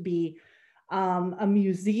essentially to be a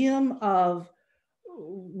museum of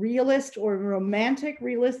realist or romantic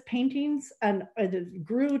realist paintings, and it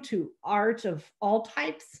grew to art of all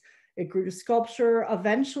types. It grew to sculpture.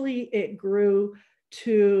 Eventually, it grew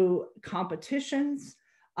to competitions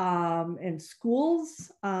and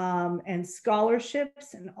schools and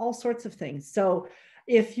scholarships and all sorts of things. So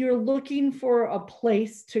if you're looking for a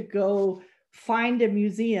place to go find a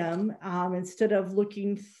museum, instead of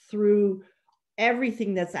looking through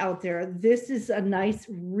everything that's out there, this is a nice,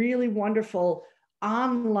 really wonderful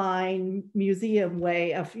online museum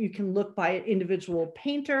way of, you can look by an individual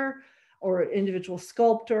painter or individual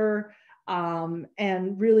sculptor,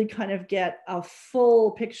 and really kind of get a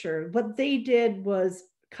full picture. What they did was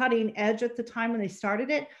cutting edge at the time when they started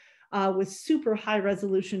it, with super high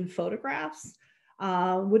resolution photographs,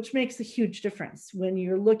 which makes a huge difference when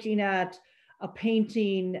you're looking at a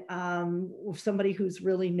painting of somebody who's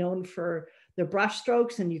really known for their brush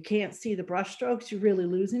strokes and you can't see the brush strokes, you're really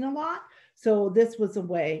losing a lot. So this was a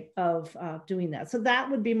way of doing that. So that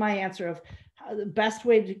would be my answer of the best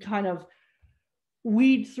way to kind of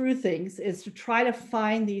weed through things is to try to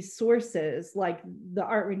find these sources like the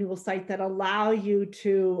Art Renewal site that allow you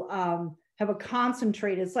to have a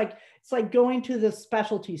concentrated, it's like going to the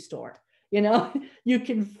specialty store, you know, you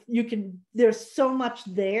can, there's so much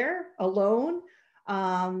there alone.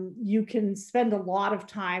 You can spend a lot of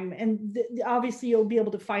time and obviously you'll be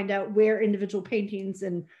able to find out where individual paintings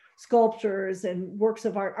and sculptures and works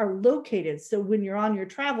of art are located. So when you're on your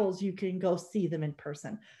travels, you can go see them in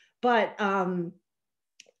person. But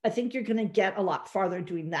I think you're going to get a lot farther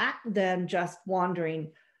doing that than just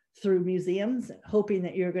wandering through museums, hoping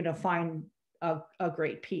that you're going to find a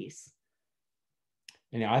great piece.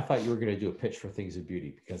 And I thought you were going to do a pitch for Things of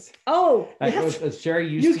Beauty because Sherry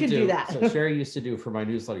used to do that. So Sherry used to do for my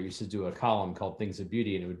newsletter, used to do a column called Things of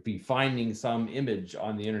Beauty, and it would be finding some image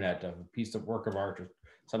on the internet of a piece of work of art, or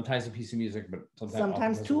sometimes a piece of music, but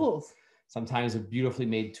sometimes tools, sometimes a beautifully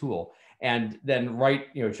made tool, and then write,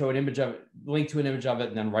 show an image of it, link to an image of it,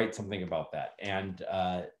 and then write something about that. And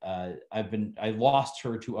I lost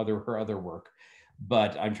her to her other work.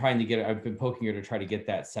 But I'm trying to get, I've been poking her to try to get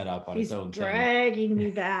that set up on its own dragging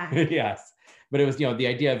me back. Yes. But it was, the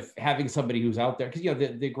idea of having somebody who's out there, because,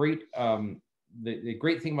 the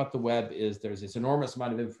great thing about the web is there's this enormous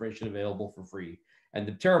amount of information available for free. And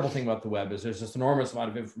the terrible thing about the web is there's this enormous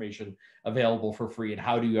amount of information available for free. And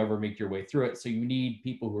how do you ever make your way through it? So you need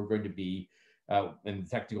people who are going to be, and the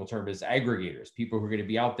technical term is aggregators, people who are going to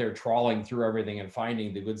be out there trawling through everything and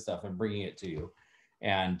finding the good stuff and bringing it to you.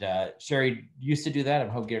 And Sherry used to do that. I'm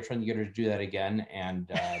trying to get her to do that again.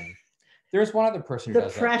 And there's one other person who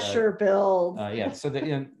does that. The pressure build. Yeah. So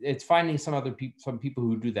it's finding some people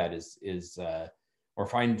who do that or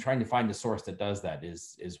trying to find a source that does that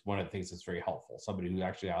is one of the things that's very helpful. Somebody who's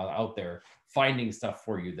actually out there finding stuff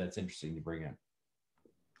for you that's interesting to bring in.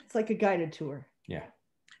 It's like a guided tour. Yeah.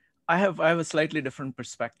 I have a slightly different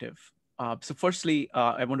perspective. So firstly,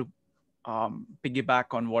 I want to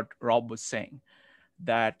piggyback on what Rob was saying.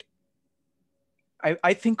 That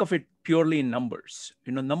I think of it purely in numbers.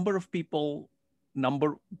 Number of people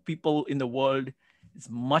in the world is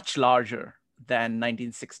much larger than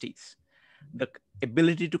 1960s. The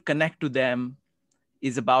ability to connect to them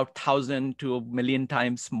is about 1,000 to 1 million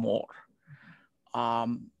times more.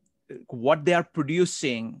 What they are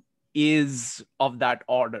producing is of that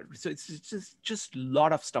order. So it's just a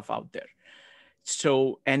lot of stuff out there.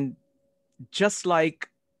 So, and just like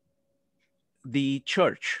the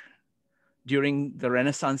church during the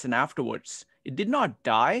Renaissance and afterwards, it did not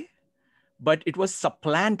die, but it was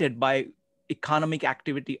supplanted by economic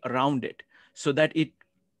activity around it, so that it,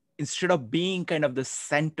 instead of being kind of the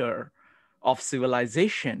center of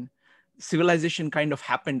civilization kind of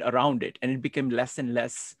happened around it, and it became less and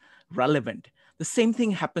less relevant. The same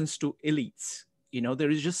thing happens to elites.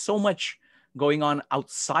 There is just so much going on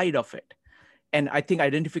outside of it. And I think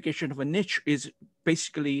identification of a niche is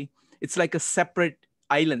basically, it's like a separate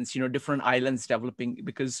islands, different islands developing,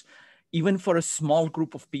 because even for a small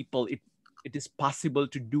group of people, it is possible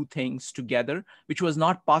to do things together, which was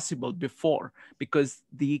not possible before, because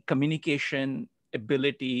the communication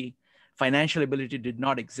ability, financial ability did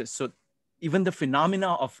not exist. So even the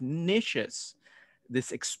phenomena of niches,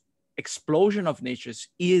 this explosion of niches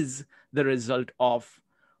is the result of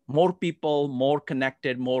more people, more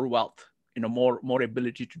connected, more wealth, more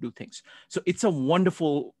ability to do things. So it's a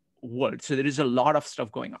wonderful world. So there is a lot of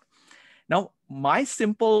stuff going on. Now, my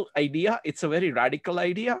simple idea, it's a very radical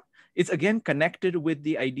idea. It's again connected with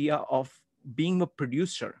the idea of being a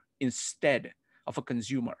producer instead of a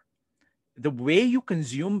consumer. The way you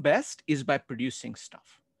consume best is by producing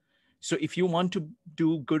stuff. So if you want to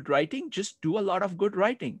do good writing, just do a lot of good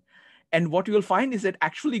writing. And what you'll find is that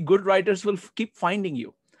actually good writers will keep finding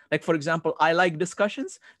you. Like, for example, I like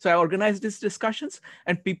discussions. So I organize these discussions,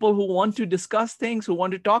 and people who want to discuss things, who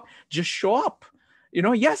want to talk, just show up.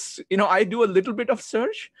 Yes, I do a little bit of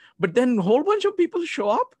search, but then a whole bunch of people show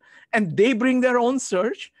up and they bring their own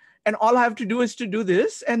search. And all I have to do is to do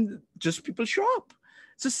this, and just people show up.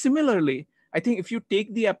 So similarly, I think if you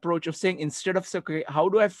take the approach of saying, instead of saying, okay, how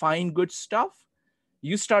do I find good stuff?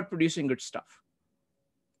 You start producing good stuff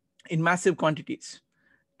in massive quantities.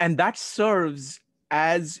 And that serves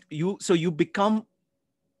as you, so you become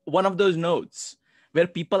one of those nodes where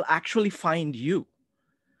people actually find you.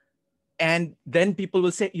 And then people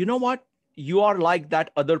will say, you know what? You are like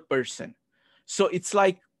that other person. So it's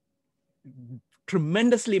like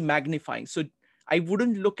tremendously magnifying. So I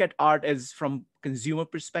wouldn't look at art as from consumer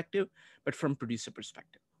perspective, but from producer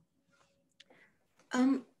perspective.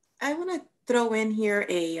 I want to throw in here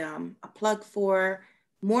a plug for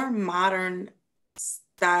more modern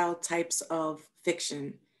style types of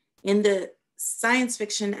fiction. In the science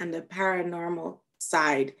fiction and the paranormal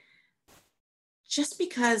side, just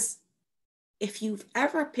because if you've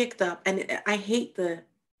ever picked up, and I hate the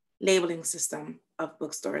labeling system of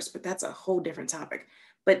bookstores, but that's a whole different topic.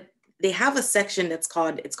 But they have a section it's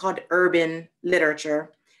called urban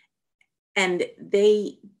literature, and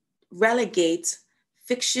they relegate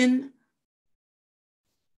fiction,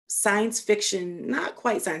 science fiction, not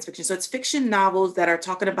quite science fiction. So it's fiction novels that are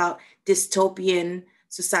talking about dystopian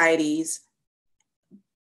societies.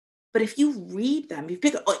 But if you read them, you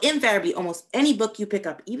pick invariably almost any book you pick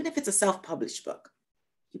up, even if it's a self-published book,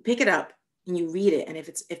 you pick it up and you read it. And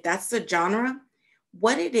if that's the genre,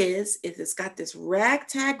 what it is it's got this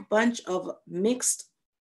ragtag bunch of mixed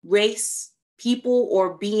race people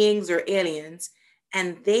or beings or aliens,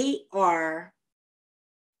 and they are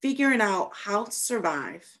figuring out how to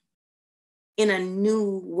survive in a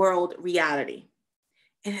new world reality.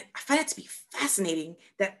 And I find it to be fascinating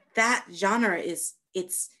that genre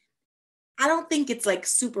I don't think it's like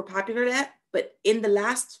super popular yet, but in the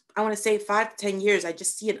last, I want to say 5 to 10 years, I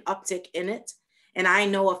just see an uptick in it. And I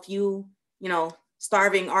know a few,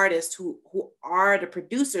 starving artists who are the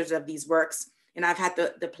producers of these works. And I've had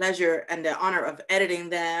the pleasure and the honor of editing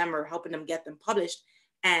them or helping them get them published.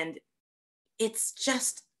 And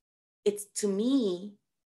to me,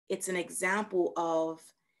 it's an example of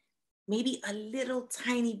maybe a little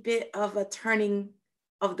tiny bit of a turning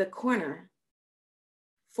of the corner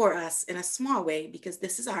for us in a small way, because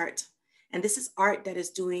this is art. And this is art that is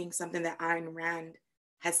doing something that Ayn Rand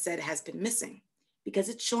has said has been missing, because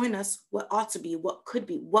it's showing us what ought to be, what could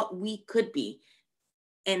be, what we could be.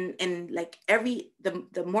 And like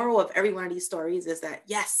the moral of every one of these stories is that,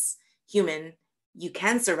 yes, human, you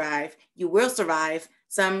can survive, you will survive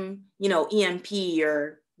some, EMP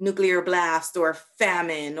or nuclear blast or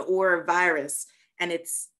famine or virus. And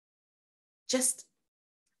it's just,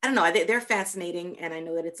 I don't know, they're fascinating. And I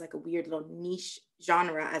know that it's like a weird little niche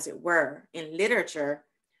genre, as it were, in literature,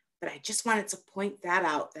 but I just wanted to point that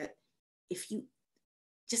out, that if you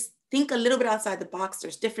just think a little bit outside the box,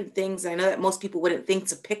 there's different things. I know that most people wouldn't think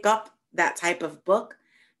to pick up that type of book,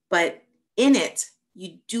 but in it,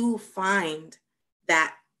 you do find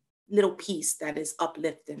that little piece that is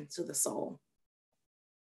uplifting to the soul.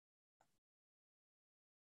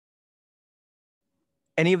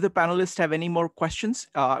 Any of the panelists have any more questions?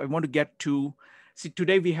 I want to get to,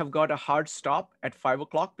 today we have got a hard stop at 5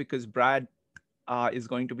 o'clock because Brad is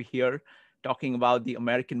going to be here talking about the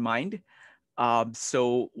American mind.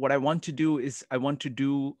 So what I want to do is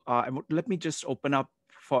let me just open up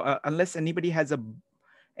for, unless anybody has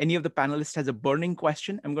any of the panelists has a burning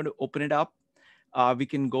question, I'm going to open it up. We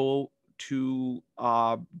can go to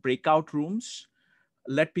breakout rooms,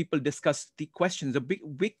 let people discuss the questions, the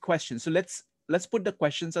big questions. So let's put the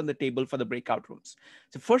questions on the table for the breakout rooms.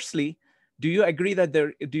 So firstly, do you agree that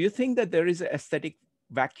do you think that there is an aesthetic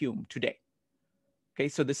vacuum today? Okay,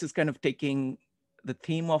 so this is kind of taking the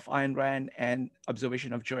theme of Ayn Rand and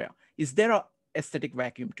observation of Joya. Is there an aesthetic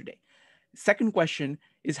vacuum today? Second question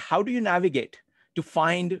is, how do you navigate to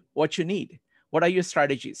find what you need? What are your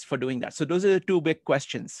strategies for doing that? So those are the two big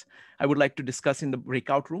questions I would like to discuss in the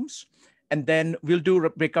breakout rooms. And then we'll do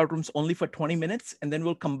breakout rooms only for 20 minutes. And then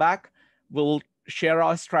we'll come back, we'll share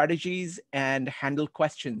our strategies and handle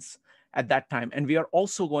questions at that time. And we are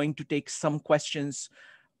also going to take some questions.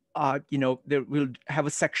 We'll have a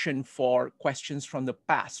section for questions from the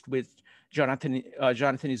past with Jonathan.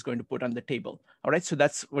 Jonathan is going to put on the table. All right, so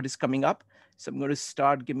that's what is coming up. So I'm going to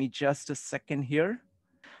start. Give me just a second here.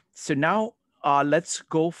 So now let's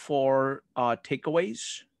go for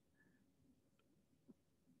takeaways.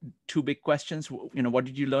 Two big questions. What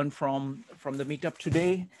did you learn from the meetup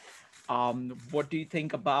today? What do you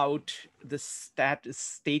think about the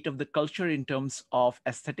state of the culture in terms of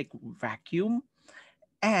aesthetic vacuum?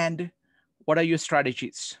 And what are your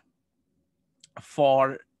strategies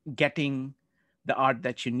for getting the art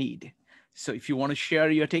that you need? So if you want to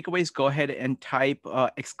share your takeaways, go ahead and type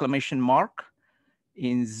exclamation mark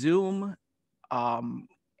in Zoom,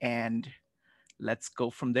 and let's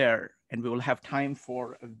go from there. And we will have time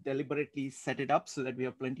for deliberately set it up so that we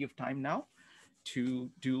have plenty of time now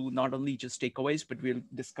to do not only just takeaways, but we'll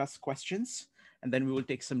discuss questions, and then we will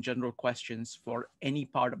take some general questions for any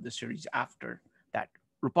part of the series after that.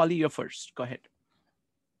 Rupali, you're first. Go ahead.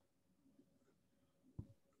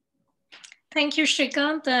 Thank you,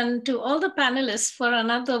 Shrikant, and to all the panelists for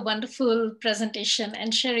another wonderful presentation.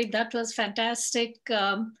 And Sherry, that was fantastic.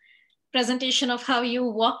 presentation of how you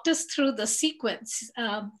walked us through the sequence.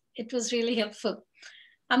 It was really helpful.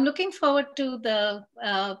 I'm looking forward to the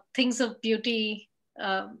things of beauty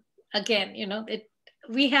again. You know,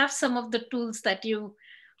 we have some of the tools that you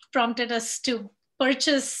prompted us to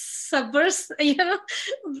purchase subverse, you know,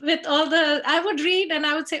 with all the, I would read and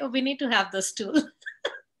I would say, oh, we need to have this tool.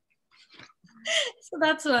 So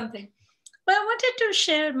that's one thing. But I wanted to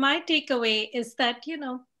share my takeaway is that, you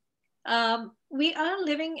know, we are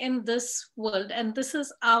living in this world and this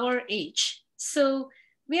is our age. So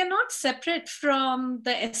we are not separate from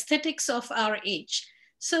the aesthetics of our age.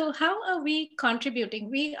 So how are we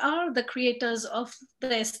contributing? We are the creators of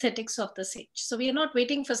the aesthetics of this age. So we are not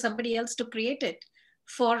waiting for somebody else to create it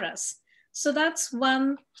for us. So that's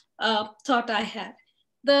one thought I had.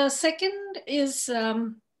 The second is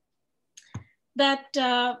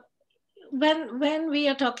that when we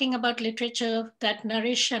are talking about literature that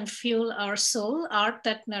nourish and fuel our soul, art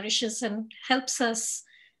that nourishes and helps us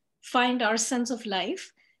find our sense of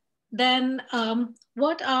life, then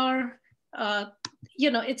what are,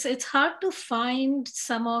 you know, it's hard to find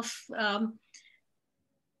some of,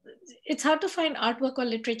 it's hard to find artwork or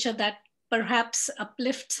literature that perhaps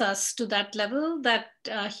uplifts us to that level that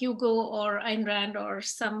Hugo or Ayn Rand or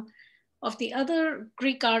some of the other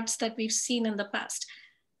Greek arts that we've seen in the past.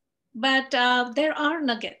 But there are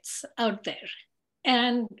nuggets out there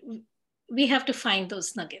and we have to find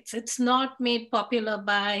those nuggets. It's not made popular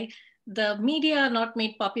by the media, not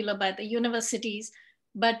made popular by the universities,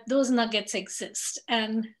 but those nuggets exist.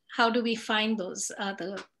 And how do we find those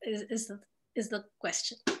is the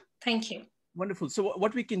question. Thank you. Wonderful. So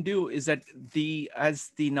what we can do is that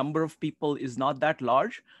as the number of people is not that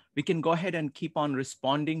large, we can go ahead and keep on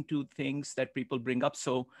responding to things that people bring up.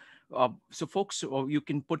 So folks, you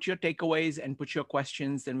can put your takeaways and put your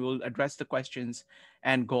questions, and we'll address the questions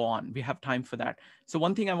and go on. We have time for that. So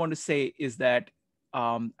one thing I want to say is that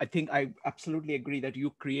I think I absolutely agree that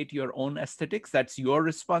you create your own aesthetics. That's your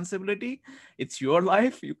responsibility. It's your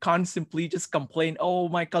life. You can't simply just complain, oh,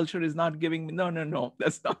 my culture is not giving me. No.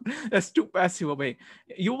 That's too passive a way.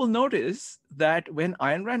 You will notice that when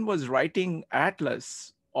Ayn Rand was writing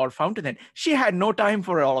Atlas or Fountainhead, she had no time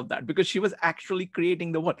for all of that because she was actually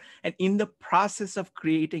creating the world. And in the process of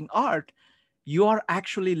creating art, you are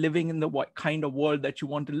actually living in the kind of world that you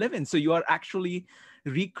want to live in. So you are actually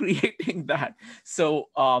recreating that. So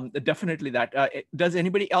definitely that. Does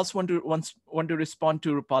anybody else want to respond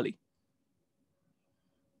to Rupali?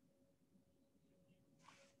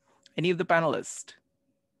 Any of the panelists?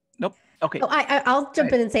 Nope. Okay. Oh, I'll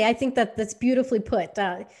jump in and say, I think that's beautifully put.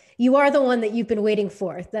 You are the one that you've been waiting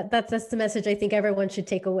for. That's the message I think everyone should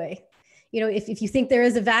take away. You know, if you think there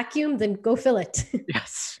is a vacuum, then go fill it.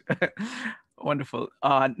 Yes. Wonderful.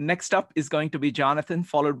 Next up is going to be Jonathan,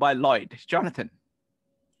 followed by Lloyd. Jonathan.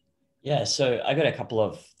 Yeah, so I got a couple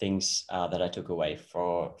of things that I took away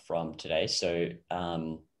from today. So,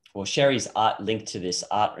 well, Sherry's art link to this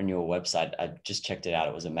art renewal website, I just checked it out.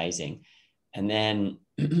 It was amazing. And then,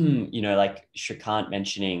 you know, like Shrikant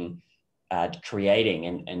mentioning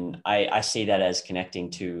creating, and I see that as connecting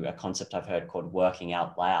to a concept I've heard called working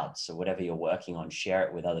out loud. So whatever you're working on, share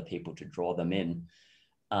it with other people to draw them in.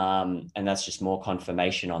 And that's just more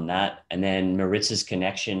confirmation on that. And then Maritza's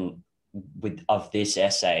connection of this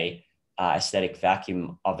essay, aesthetic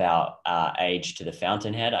vacuum of our age to the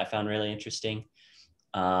fountainhead, I found really interesting.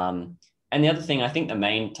 And the other thing, I think the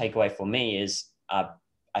main takeaway for me is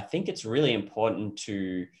I think it's really important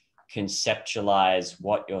to conceptualize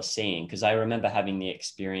what you're seeing, because I remember having the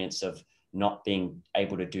experience of not being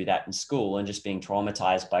able to do that in school and just being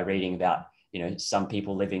traumatized by reading about, you know, some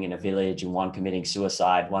people living in a village and one committing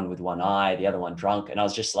suicide, one with one eye, the other one drunk. And I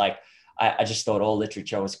was just like, I just thought all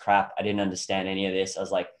literature was crap. I didn't understand any of this. I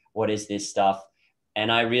was like, what is this stuff? And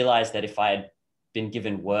I realized that if I had been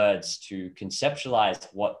given words to conceptualize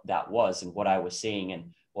what that was and what I was seeing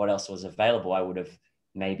and what else was available, I would have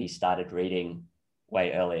maybe started reading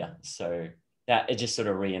way earlier. So that it just sort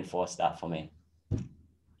of reinforced that for me.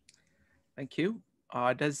 Thank you.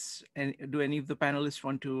 Do any of the panelists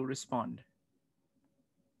want to respond?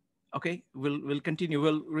 Okay, we'll continue.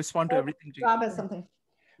 We'll respond to everything. Rob has something.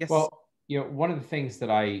 Yes. Well, you know, one of the things that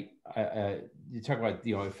you talk about,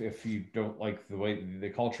 you know, if you don't like the way the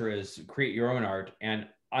culture is, create your own art. And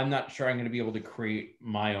I'm not sure I'm going to be able to create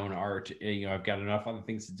my own art. You know, I've got enough other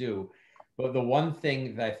things to do. But the one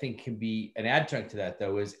thing that I think can be an adjunct to that,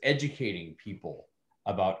 though, is educating people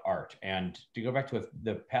about art. And to go back to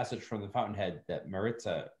the passage from the Fountainhead that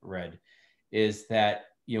Maritza read, is that,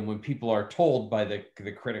 you know, when people are told by the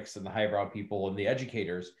critics and the highbrow people and the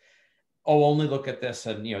educators, oh, only look at this,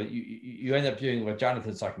 and you end up doing what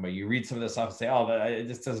Jonathan's talking about. You read some of this stuff and say, oh,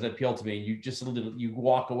 this doesn't appeal to me, and you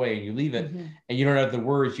walk away and you leave it, and you don't have the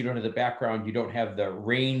words, you don't have the background, you don't have the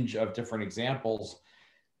range of different examples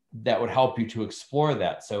that would help you to explore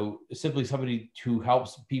that. So simply somebody who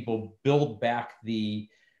helps people build back the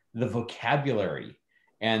vocabulary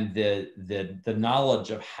and the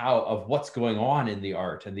knowledge of what's going on in the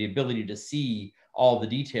art, and the ability to see all the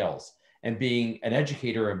details, and being an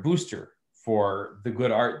educator and booster for the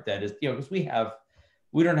good art that is, because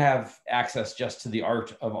we don't have access just to the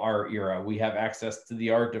art of our era. We have access to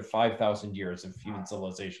the art of 5,000 years of human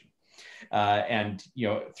civilization, and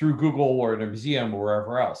through Google or in a museum or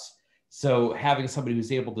wherever else. So having somebody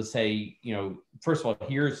who's able to say, first of all,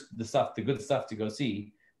 here's the good stuff to go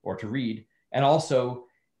see or to read, and also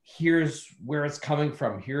here's where it's coming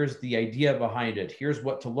from, here's the idea behind it, here's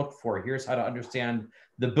what to look for, here's how to understand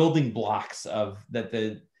the building blocks of that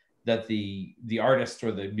the artist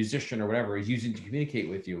or the musician or whatever is using to communicate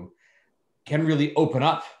with you, can really open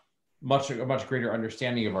up a much greater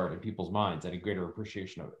understanding of art in people's minds and a greater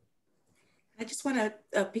appreciation of it. I just want to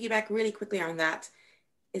piggyback really quickly on that,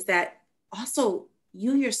 is that also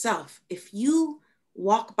you yourself, if you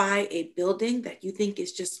walk by a building that you think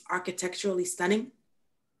is just architecturally stunning,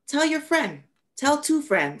 tell your friend, tell two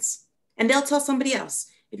friends, and they'll tell somebody else.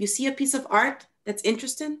 If you see a piece of art that's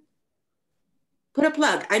interesting, put a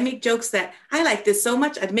plug. I make jokes that I like this so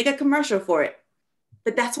much, I'd make a commercial for it.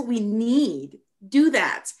 But that's what we need. Do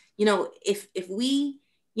that. If we,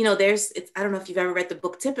 I don't know if you've ever read the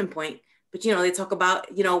book Tipping Point, but they talk about,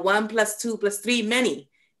 1 + 2 + 3 many,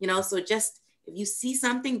 so just if you see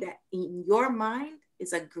something that in your mind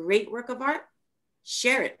is a great work of art,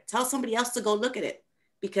 share it. Tell somebody else to go look at it,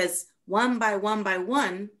 because one by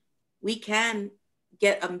one, we can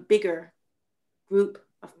get a bigger group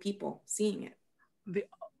of people seeing it. The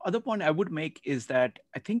other point I would make is that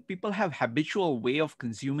I think people have habitual way of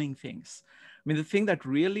consuming things. I mean, the thing that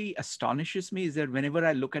really astonishes me is that whenever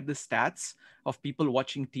I look at the stats of people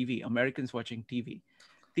watching TV, Americans watching TV,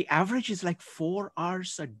 the average is like 4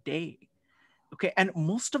 hours a day. Okay. And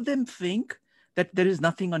most of them think that there is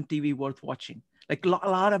nothing on TV worth watching. Like a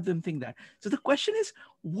lot of them think that. So the question is,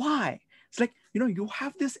 why? It's like, you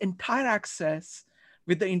have this entire access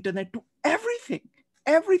with the internet to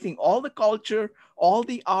everything, all the culture, all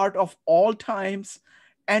the art of all times,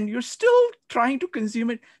 and you're still trying to consume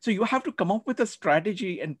it. So you have to come up with a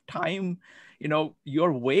strategy and time,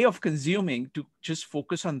 your way of consuming to just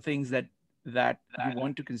focus on things that you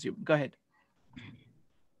want to consume. Go ahead.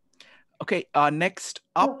 Okay, next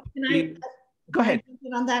up. Go ahead.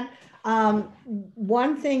 On that,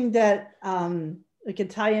 one thing that I can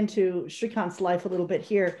tie into Shrikant's life a little bit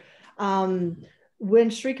here.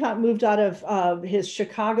 When Shrikant moved out of his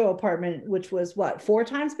Chicago apartment, which was 4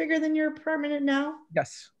 times bigger than your apartment now?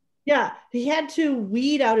 Yes. Yeah, he had to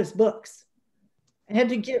weed out his books. He had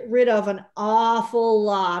to get rid of an awful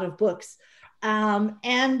lot of books.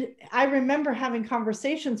 And I remember having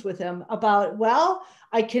conversations with him about,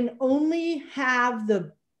 I can only have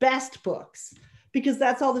the best books because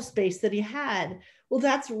that's all the space that he had. Well,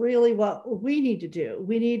 that's really what we need to do.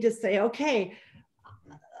 We need to say, okay,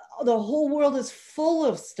 the whole world is full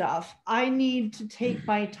of stuff. I need to take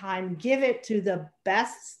my time, give it to the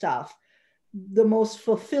best stuff, the most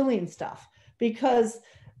fulfilling stuff, because,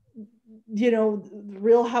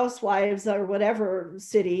 Real Housewives or whatever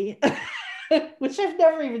city, which I've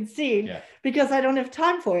never even seen because I don't have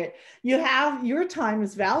time for it. Your time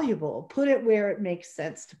is valuable. Put it where it makes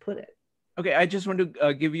sense to put it. Okay, I just want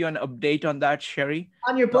to give you an update on that, Sherry.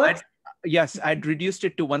 On your book? Yes, I'd reduced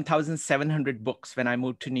it to 1,700 books when I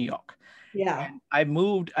moved to New York. Yeah.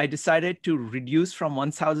 And I decided to reduce from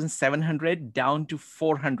 1,700 down to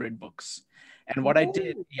 400 books. And what I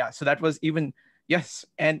did, so that was even, yes.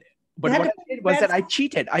 But what I did was that I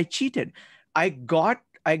cheated. I got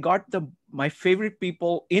my favorite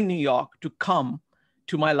people in New York to come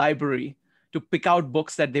to my library to pick out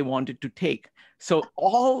books that they wanted to take. So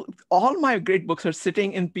all my great books are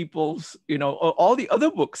sitting in people's, all the other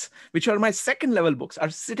books, which are my second level books, are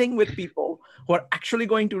sitting with people who are actually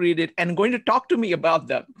going to read it and going to talk to me about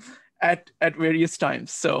them at various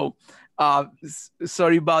times. So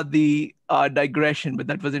sorry about the digression, but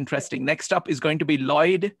that was interesting. Next up is going to be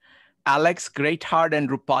Lloyd, Alex, Greatheart, and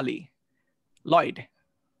Rupali. Lloyd.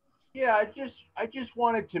 Yeah, I just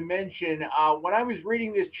wanted to mention, when I was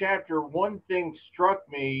reading this chapter, one thing struck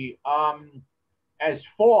me as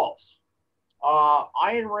false.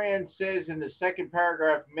 Ayn Rand says in the second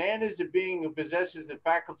paragraph, man is a being who possesses the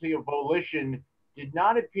faculty of volition, did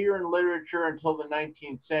not appear in literature until the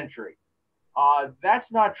 19th century.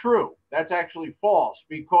 That's not true. That's actually false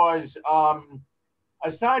because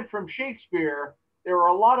aside from Shakespeare, there were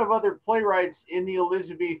a lot of other playwrights in the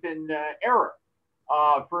Elizabethan era.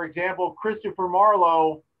 For example, Christopher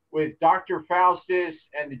Marlowe with Dr. Faustus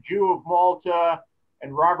and the Jew of Malta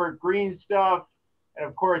and Robert Greene stuff. And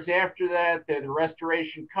of course, after that, the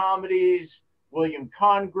Restoration comedies, William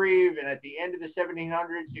Congreve. And at the end of the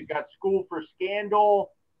 1700s, you've got School for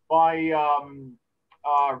Scandal by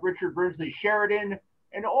Richard Brinsley Sheridan.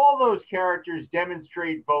 And all those characters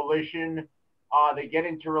demonstrate volition. They get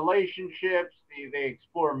into relationships, they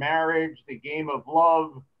explore marriage, the game of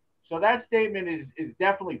love. So that statement is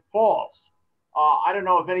definitely false. I don't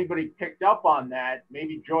know if anybody picked up on that.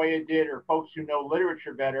 Maybe Joya did, or folks who know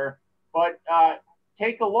literature better. But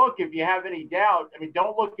take a look if you have any doubt. I mean,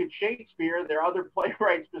 don't look at Shakespeare. There are other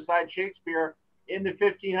playwrights besides Shakespeare in the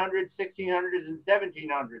 1500s, 1600s, and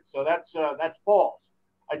 1700s. So that's false.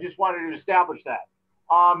 I just wanted to establish that.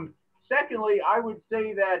 Secondly, I would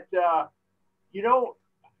say that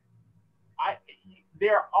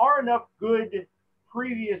there are enough good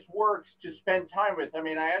previous works to spend time with. I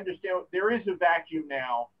mean, I understand there is a vacuum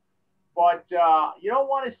now, but you don't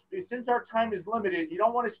want to, since our time is limited, you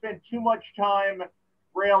don't want to spend too much time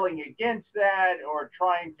railing against that or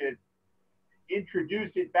trying to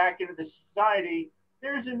introduce it back into the society.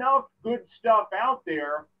 There's enough good stuff out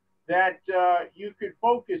there that you could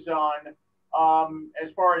focus on as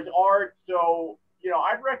far as art. So,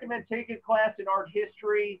 I'd recommend take a class in art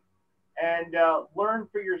history and learn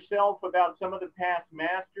for yourself about some of the past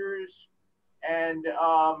masters and,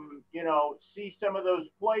 see some of those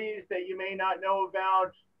plays that you may not know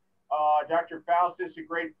about. Dr. Faustus, a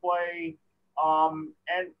great play.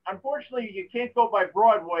 And unfortunately, you can't go by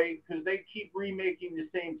Broadway because they keep remaking the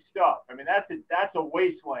same stuff. I mean, that's a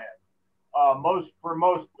wasteland. For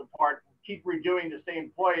most of the part, keep redoing the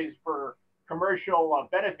same plays for commercial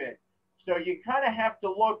benefit. So you kind of have to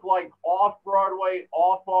look like off-Broadway,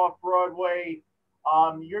 off-Broadway.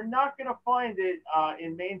 You're not going to find it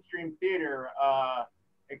in mainstream theater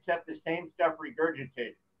except the same stuff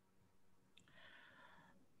regurgitated.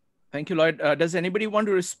 Thank you, Lloyd. Does anybody want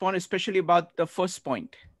to respond, especially about the first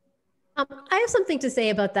point? I have something to say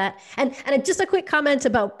about that. And just a quick comment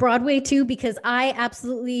about Broadway too, because I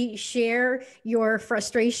absolutely share your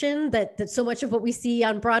frustration that so much of what we see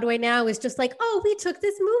on Broadway now is just like, oh, we took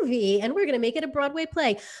this movie and we're going to make it a Broadway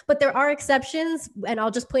play. But there are exceptions. And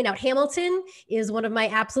I'll just point out Hamilton is one of my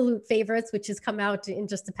absolute favorites, which has come out in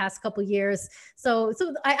just the past couple of years. So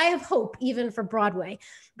I have hope even for Broadway.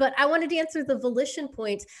 But I wanted to answer the volition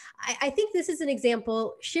point. I think this is an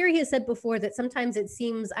example. Sherry has said before that sometimes it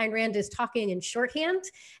seems Ayn Rand is talking in shorthand.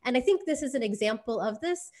 And I think this is an example of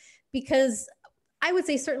this because I would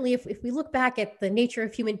say certainly if we look back at the nature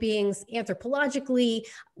of human beings anthropologically,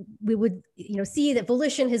 we would see that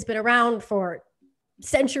volition has been around for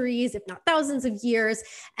centuries, if not thousands of years.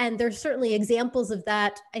 And there's certainly examples of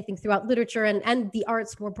that, I think, throughout literature and the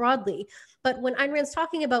arts more broadly. But when Ayn Rand's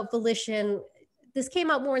talking about volition, this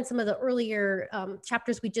came out more in some of the earlier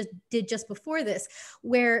chapters we just did just before this,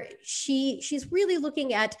 where she's really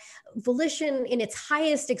looking at volition in its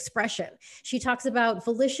highest expression. She talks about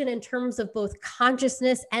volition in terms of both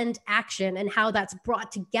consciousness and action and how that's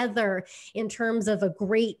brought together in terms of a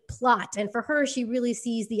great plot. And for her, she really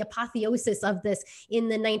sees the apotheosis of this in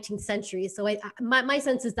the 19th century. So my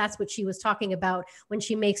sense is that's what she was talking about when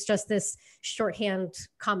she makes just this shorthand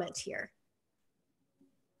comment here.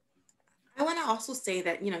 I want to also say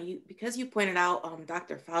that, because you pointed out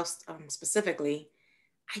Dr. Faust specifically,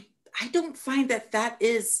 I don't find that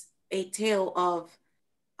is a tale of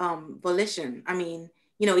volition. I mean,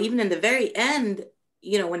 even in the very end,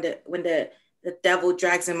 when the devil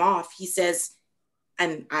drags him off, he says,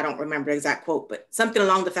 and I don't remember the exact quote, but something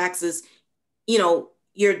along the facts is,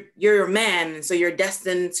 you're a man, and so you're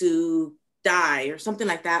destined to die, or something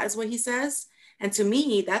like that is what he says. And to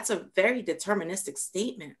me, that's a very deterministic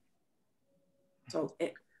statement. So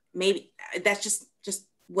maybe that's just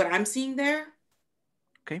what I'm seeing there.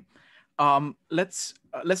 Okay. Let's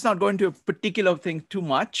not go into a particular thing too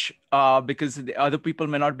much because the other people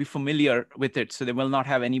may not be familiar with it, so they will not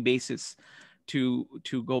have any basis to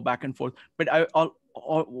go back and forth. But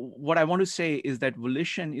what I want to say is that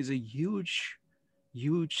volition is a huge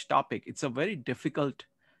topic. It's a very difficult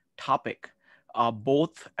topic,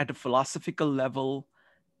 both at a philosophical level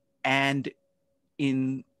and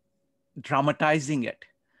in dramatizing it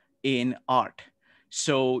in art.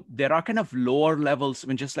 So there are kind of lower levels. I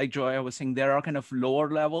mean, just like Joya was saying, there are kind of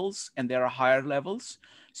lower levels and there are higher levels.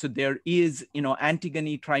 So there is,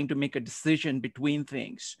 Antigone trying to make a decision between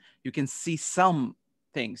things. You can see some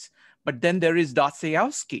things, but then there is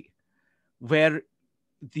Dostoevsky, where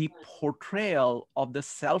the portrayal of the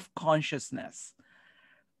self-consciousness,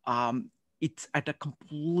 it's at a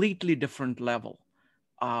completely different level.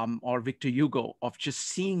 Or Victor Hugo, of just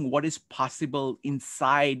seeing what is possible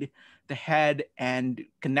inside the head and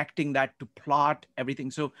connecting that to plot,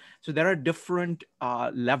 everything. So there are different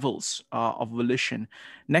levels of volition.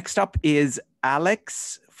 Next up is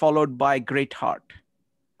Alex, followed by Greatheart.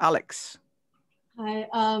 Alex. Hi,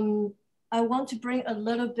 I want to bring a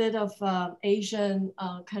little bit of Asian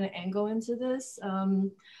kind of angle into this.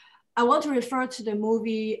 I want to refer to the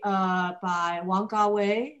movie by Wang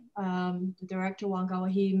Gawei, the director Wang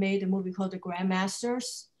Gawei. He made a movie called The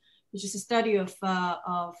Grandmasters, which is a study of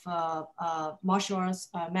martial arts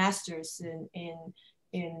masters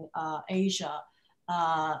in Asia,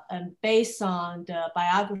 and based on the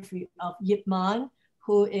biography of Yip Man,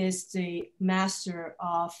 who is the master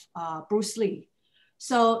of Bruce Lee.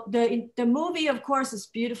 So the movie, of course, is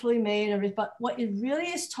beautifully made, but what it really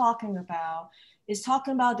is talking about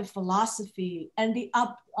the philosophy and the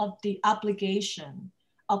obligation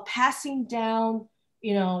of passing down,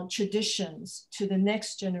 traditions to the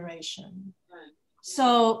next generation. Right.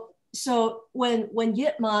 So when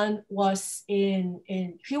Yip Man was he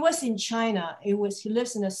was in China, he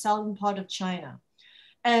lives in the southern part of China.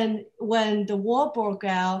 And when the war broke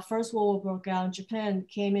out, First World War broke out, Japan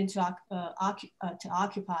came in to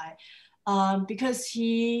occupy, because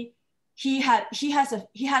he had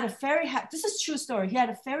a very high, this is true story, he had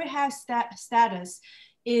a very high status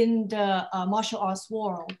in the martial arts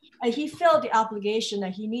world, and he felt the obligation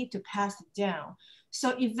that he needed to pass it down.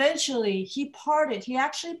 So eventually he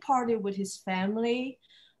actually parted with his family,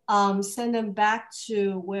 sent them back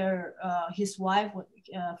to where his wife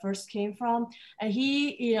first came from, and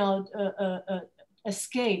he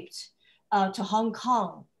escaped to Hong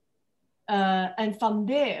Kong, and from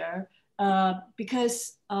there,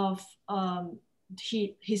 because of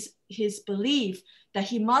his belief that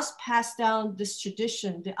he must pass down this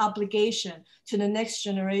tradition, the obligation, to the next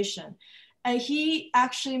generation. And he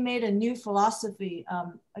actually made a new philosophy,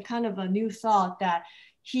 a kind of a new thought, that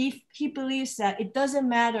he believes that it doesn't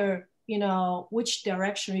matter, which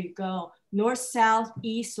direction you go, north, south,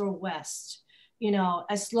 east, or west,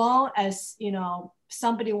 as long as,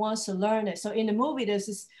 somebody wants to learn it. So in the movie,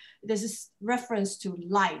 there's this reference to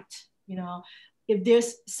light, if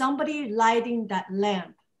there's somebody lighting that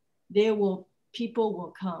lamp, people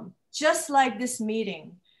will come. Just like this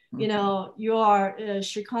meeting, you are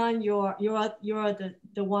Shrikant, you're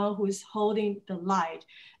the one who's holding the light,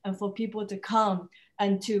 and for people to come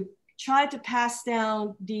and to try to pass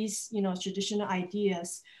down these traditional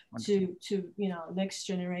ideas to next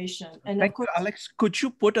generation. And of course, Alex, could you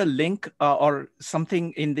put a link or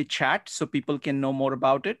something in the chat so people can know more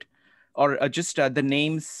about it, or just the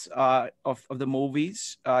names of the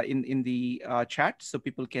movies in the chat so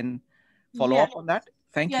people can follow up on that?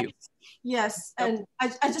 Thank you. Yes, and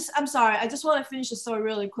I'm sorry, I just want to finish the story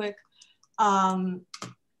really quick.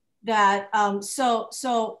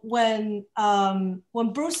 So when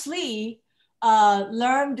Bruce Lee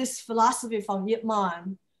learned this philosophy from Yip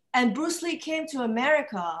Man, and Bruce Lee came to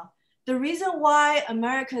America, the reason why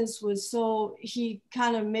he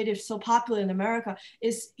kind of made it so popular in America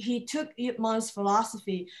is he took Yip Man's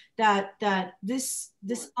philosophy that this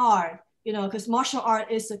art, because martial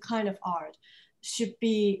art is a kind of art, should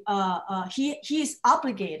be he's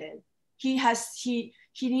obligated. He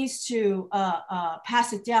needs to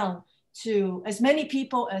pass it down to as many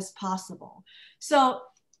people as possible. So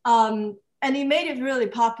and he made it really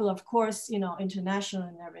popular, of course, international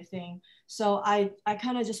and everything. So I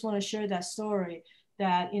kind of just want to share that story,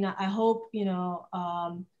 that I hope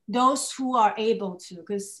those who are able to,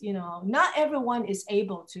 because not everyone is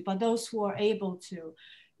able to, but those who are able to,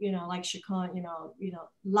 like Shrikant,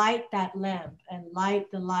 light that lamp and light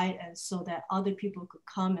the light, and so that other people could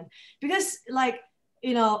come. And because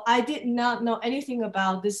I did not know anything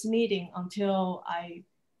about this meeting until I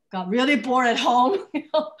got really bored at home,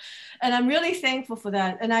 and I'm really thankful for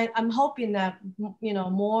that. And I'm hoping that,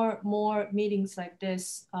 more meetings like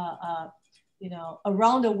this,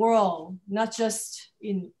 around the world, not just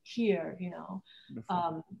in here,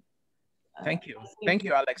 Thank you. Thank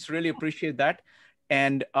you, Alex. Really appreciate that.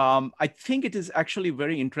 And I think it is actually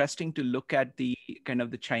very interesting to look at the kind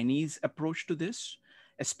of the Chinese approach to this,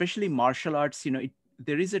 especially martial arts.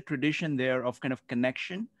 There is a tradition there of kind of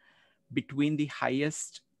connection between the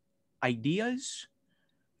highest ideas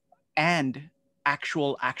and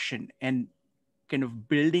actual action, and kind of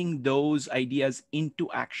building those ideas into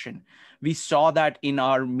action. We saw that in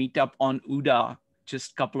our meetup on UDA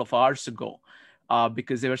just a couple of hours ago.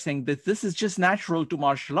 because they were saying that this is just natural to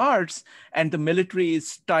martial arts, and the military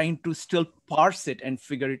is trying to still parse it and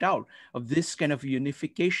figure it out, of this kind of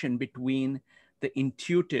unification between the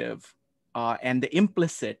intuitive and the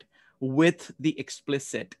implicit with the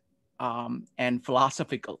explicit and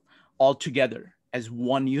philosophical all together as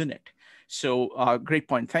one unit. So great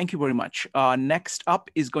point. Thank you very much. Next up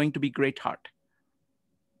is going to be Greatheart.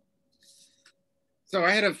 So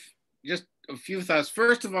I had just a few thoughts.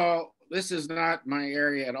 First of all, this is not my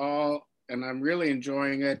area at all, and I'm really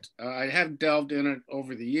enjoying it. I have delved in it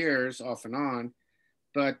over the years, off and on,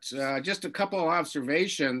 but just a couple of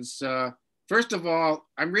observations. First of all,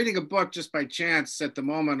 I'm reading a book just by chance at the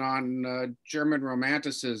moment on German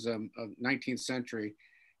Romanticism of 19th century.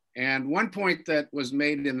 And one point that was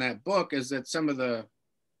made in that book is that some of the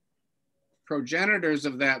progenitors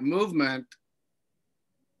of that movement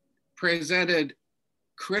presented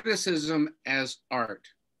criticism as art.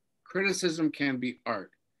 Criticism can be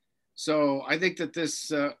art. So I think that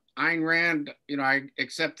this Ayn Rand, I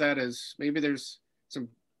accept that as maybe there's some,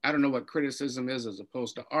 I don't know what criticism is as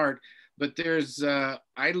opposed to art, but there's,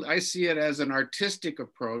 I see it as an artistic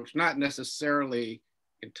approach, not necessarily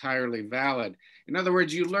entirely valid. In other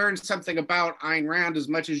words, you learn something about Ayn Rand as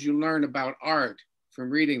much as you learn about art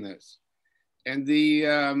from reading this. And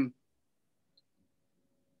the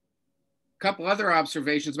couple other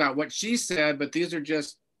observations about what she said, but these are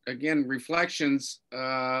just, again, reflections.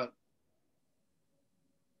 If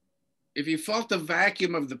you felt the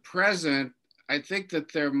vacuum of the present, I think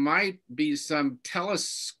that there might be some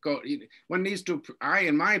telescope. One needs to,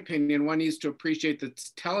 in my opinion, one needs to appreciate the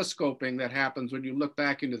telescoping that happens when you look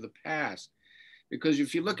back into the past. Because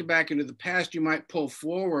if you look back into the past, you might pull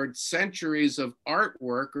forward centuries of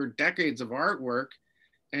artwork or decades of artwork,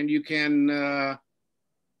 and you can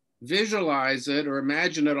visualize it or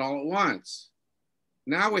imagine it all at once.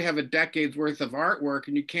 Now we have a decade's worth of artwork,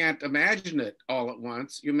 and you can't imagine it all at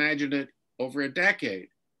once. You imagine it over a decade.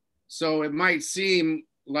 So it might seem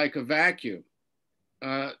like a vacuum.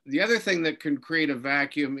 The other thing that can create a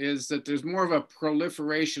vacuum is that there's more of a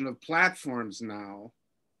proliferation of platforms now,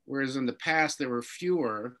 whereas in the past there were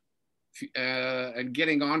fewer, and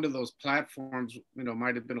getting onto those platforms,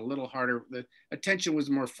 might have been a little harder. The attention was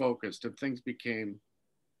more focused and things became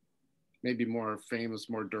maybe more famous,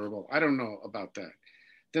 more durable. I don't know about that.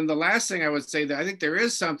 Then the last thing I would say, that I think there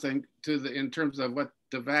is something to in terms of what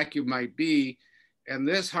the vacuum might be. And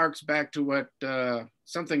this harks back to what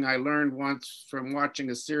something I learned once from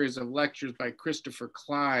watching a series of lectures by Christopher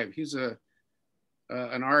Clive. He's an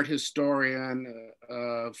art historian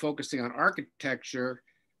focusing on architecture.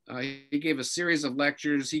 He gave a series of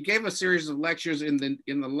lectures. He gave a series of lectures in the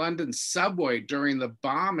London subway during the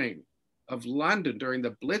bombing of London, during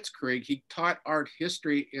the Blitzkrieg. He taught art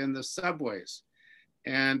history in the subways.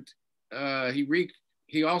 And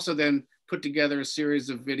he also then put together a series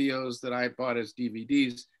of videos that I bought as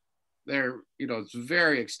DVDs. They're, it's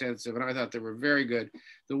very extensive, and I thought they were very good.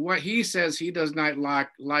 What he says, he does not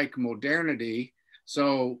like modernity.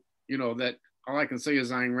 So, that all I can say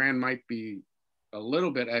is Ayn Rand might be a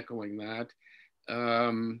little bit echoing that.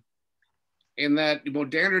 In that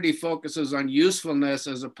modernity focuses on usefulness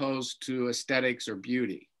as opposed to aesthetics or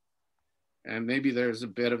beauty. And maybe there's a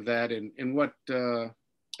bit of that in what, I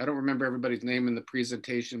don't remember everybody's name in the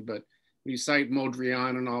presentation, but we cite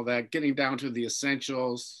Mondrian and all that, getting down to the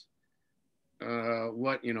essentials,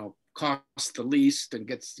 what, costs the least and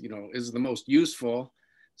gets, is the most useful.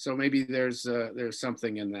 So maybe there's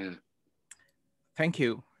something in that. Thank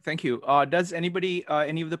you. Thank you. Does anybody,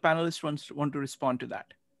 any of the panelists want to respond to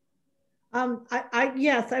that?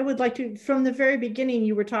 Yes, I would like to. From the very beginning,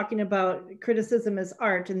 you were talking about criticism as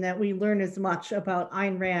art and that we learn as much about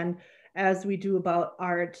Ayn Rand as we do about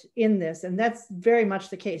art in this. And that's very much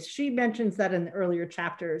the case. She mentions that in the earlier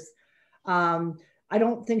chapters. I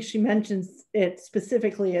don't think she mentions it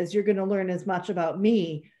specifically as you're going to learn as much about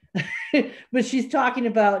me, but she's talking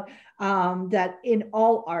about that in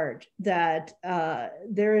all art, that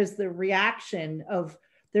there is the reaction of,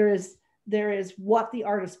 there is what the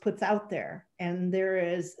artist puts out there, and there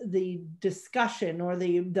is the discussion or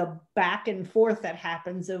the back and forth that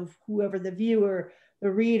happens of whoever the viewer, the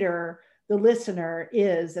reader, the listener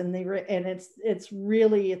is, and it's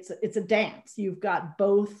really a dance. You've got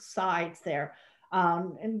both sides there,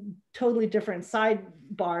 and totally different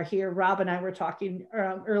sidebar here. Rob and I were talking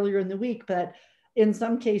earlier in the week, but in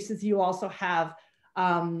some cases you also have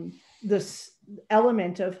this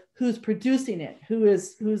element of who's producing it,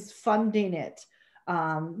 who's funding it,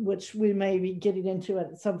 which we may be getting into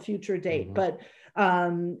at some future date. But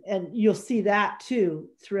and you'll see that too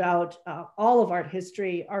throughout all of art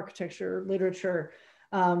history, architecture, literature,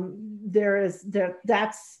 that's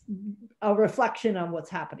a reflection on what's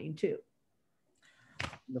happening too.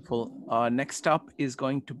 Wonderful. Next up is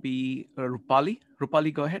going to be Rupali.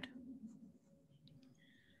 Rupali, go ahead.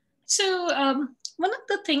 So one of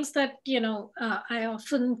the things that, I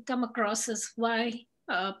often come across is why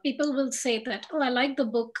people will say that, oh, I like the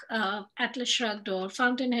book Atlas Shrugged or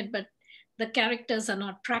Fountainhead, but the characters are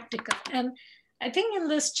not practical. And I think in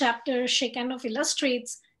this chapter, she kind of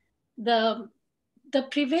illustrates the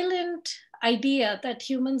prevalent idea that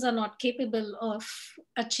humans are not capable of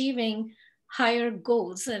achieving higher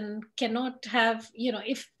goals and cannot have,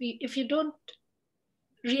 if you don't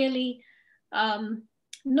really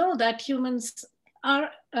know that humans are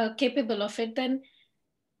capable of it, then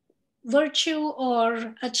virtue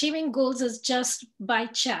or achieving goals is just by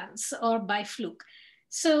chance or by fluke.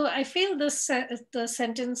 So I feel the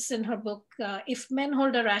sentence in her book, if men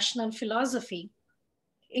hold a rational philosophy,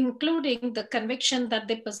 including the conviction that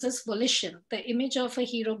they possess volition, the image of a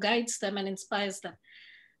hero guides them and inspires them.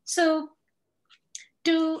 So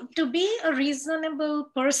to be a reasonable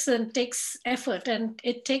person takes effort, and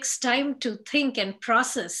it takes time to think and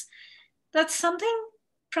process. That's something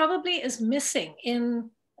probably is missing in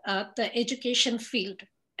the education field.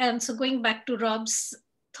 And so going back to Rob's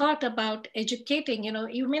thought about educating,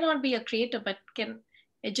 you may not be a creator, but can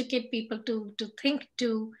educate people to think,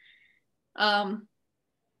 to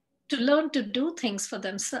learn to do things for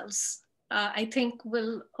themselves. I think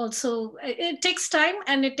will also, it takes time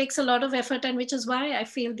and it takes a lot of effort, and which is why I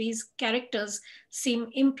feel these characters seem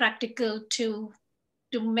impractical to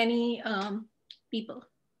many people.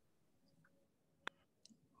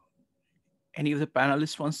 Any of the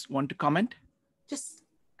panelists want to comment? Just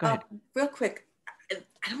go ahead. Real quick.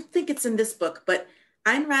 I don't think it's in this book, but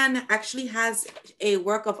Ayn Rand actually has a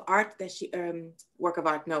work of art that she,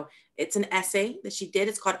 it's an essay that she did.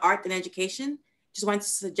 It's called Art and Education. Just wanted to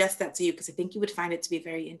suggest that to you because I think you would find it to be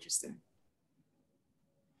very interesting.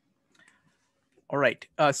 All right.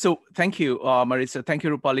 So thank you, Marissa. Thank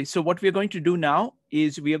you, Rupali. So what we're going to do now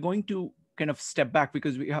is we are going to kind of step back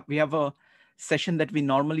because we have a session that we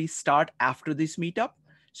normally start after this meetup.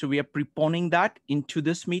 So we are preponing that into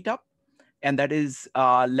this meetup. And that is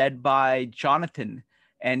led by Jonathan.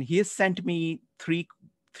 And he has sent me three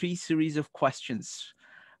series of questions.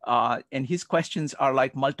 And his questions are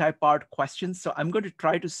like multi-part questions. So I'm going to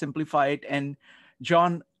try to simplify it. And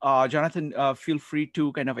Jonathan, feel free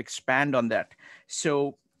to kind of expand on that.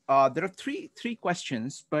 So there are three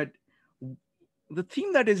questions, but the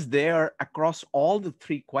theme that is there across all the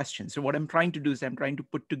three questions. So what I'm trying to do is I'm trying to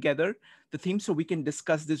put together the theme so we can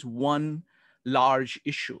discuss this one large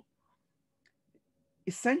issue.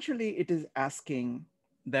 Essentially, it is asking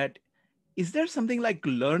that, is there something like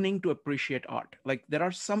learning to appreciate art? Like there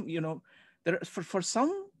are some, for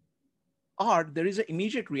some art, there is an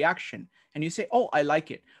immediate reaction and you say, oh, I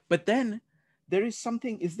like it. But then there is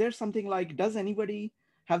something, is there something like, does anybody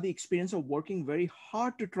have the experience of working very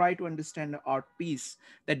hard to try to understand an art piece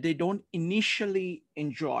that they don't initially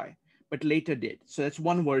enjoy, but later did? So that's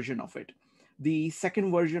one version of it. The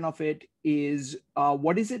second version of it is,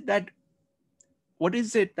 what is it that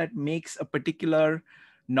makes a particular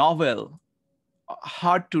novel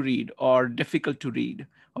hard to read or difficult to read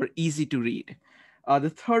or easy to read?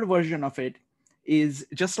 The third version of it is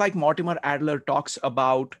just like Mortimer Adler talks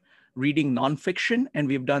about reading nonfiction, and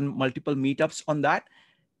we've done multiple meetups on that.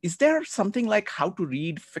 Is there something like how to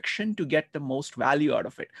read fiction to get the most value out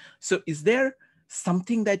of it? So is there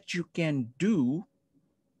something that you can do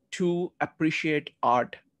to appreciate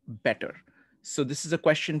art better? So this is a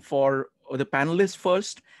question for the panelists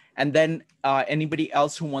first, and then anybody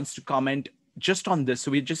else who wants to comment just on this.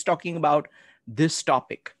 So we're just talking about this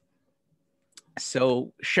topic.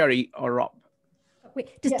 So Sherry or Rob.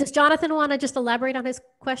 Wait, does Jonathan want to just elaborate on his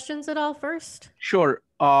questions at all first? Sure.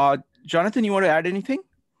 Jonathan, you want to add anything?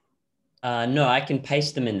 No, I can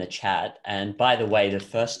paste them in the chat. And by the way, the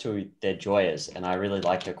first two, they're Joya's, and I really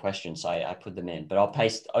like her questions, so I put them in. But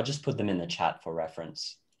I'll just put them in the chat for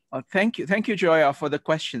reference. Thank you, Joya, for the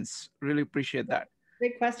questions. Really appreciate that.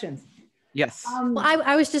 Great questions. Yes. Well,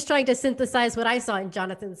 I was just trying to synthesize what I saw in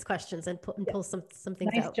Jonathan's questions and pull some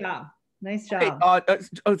things out. Nice job.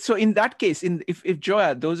 Okay, so in that case, if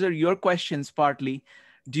Joya, those are your questions partly,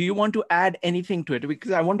 do you want to add anything to it?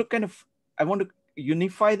 Because I want to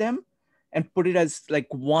unify them and put it as like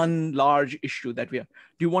one large issue that we have.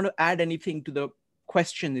 Do you want to add anything to the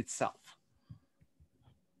question itself?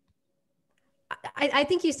 I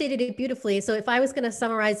think you stated it beautifully. So if I was going to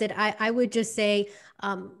summarize it, I would just say,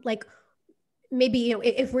 like, maybe,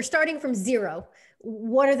 if we're starting from zero,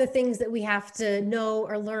 what are the things that we have to know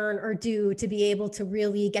or learn or do to be able to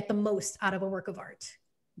really get the most out of a work of art?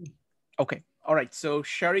 Okay. All right. So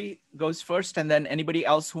Sherry goes first, and then anybody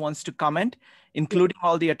else who wants to comment, including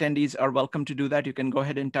all the attendees, are welcome to do that. You can go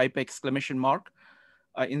ahead and type exclamation mark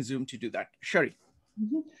in Zoom to do that. Sherry.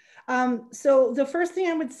 So the first thing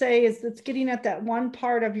I would say is that's getting at that one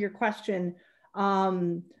part of your question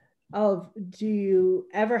of, do you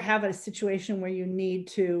ever have a situation where you need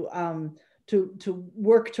to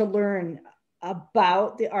work to learn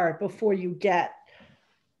about the art before you get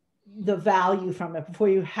the value from it, before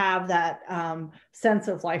you have that sense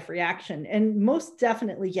of life reaction? And most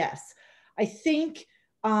definitely, yes. I think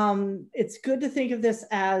it's good to think of this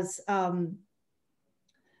as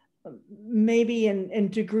maybe in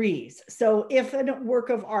degrees. So if a work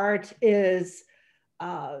of art is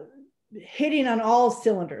hitting on all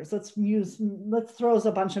cylinders, let's throw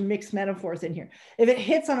a bunch of mixed metaphors in here. If it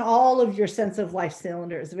hits on all of your sense of life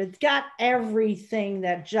cylinders, if it's got everything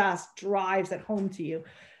that just drives it home to you,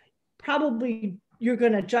 probably you're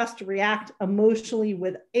going to just react emotionally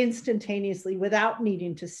instantaneously without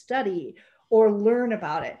needing to study or learn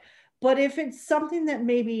about it. But if it's something that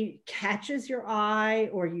maybe catches your eye,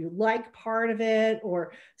 or you like part of it,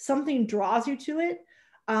 or something draws you to it,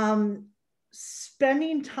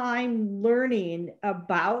 spending time learning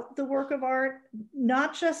about the work of art,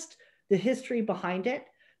 not just the history behind it,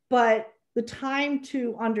 but the time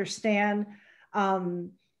to understand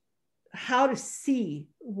how to see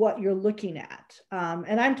what you're looking at.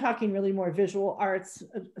 And I'm talking really more visual arts,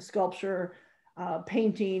 sculpture,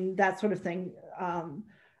 painting, that sort of thing.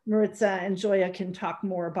 Maritza and Joya can talk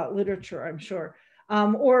more about literature, I'm sure,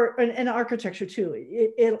 or in architecture too.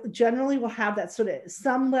 It generally will have that sort of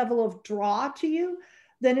some level of draw to you.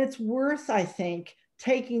 Then it's worth, I think,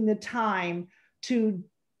 taking the time to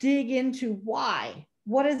dig into why.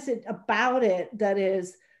 What is it about it that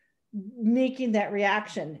is making that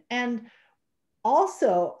reaction? And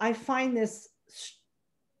also, I find this,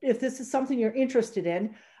 if this is something you're interested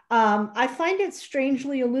in, I find it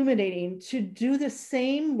strangely illuminating to do the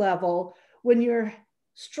same level when you're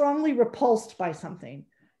strongly repulsed by something,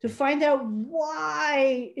 to find out,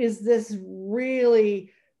 why is this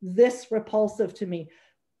really this repulsive to me?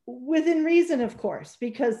 Within reason, of course,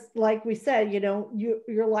 because like we said,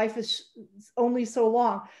 your life is only so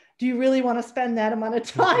long. Do you really want to spend that amount of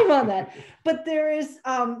time on that? But there's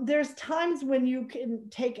times when you can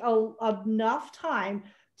take enough time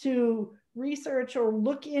to research or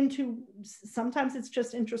look into, sometimes it's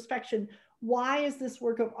just introspection. Why is this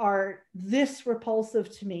work of art this repulsive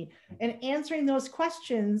to me? And answering those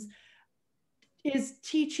questions is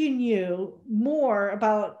teaching you more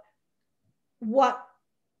about what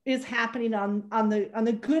is happening on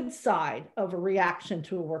the good side of a reaction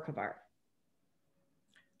to a work of art.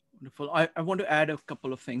 Wonderful. I want to add a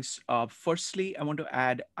couple of things. Firstly, I want to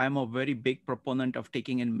add, I'm a very big proponent of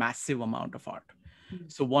taking in massive amount of art.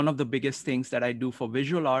 So one of the biggest things that I do for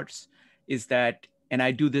visual arts is that, and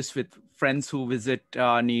I do this with friends who visit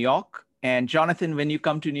New York. And Jonathan, when you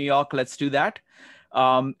come to New York, let's do that.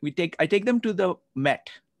 I take them to the Met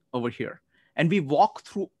over here, and we walk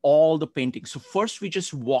through all the paintings. So first we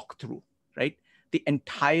just walk through, right, the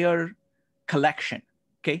entire collection.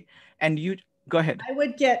 Okay, and you go ahead. I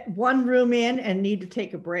would get one room in and need to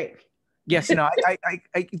take a break. Yes,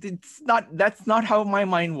 that's not how my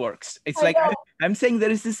mind works. It's like I'm saying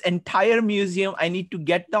there is this entire museum. I need to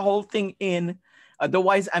get the whole thing in.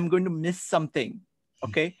 Otherwise, I'm going to miss something.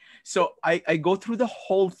 Okay. So I go through the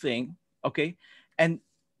whole thing. Okay. And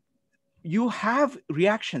you have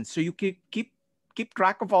reactions. So you keep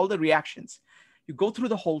track of all the reactions. You go through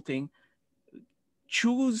the whole thing,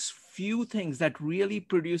 choose few things that really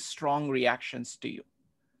produce strong reactions to you.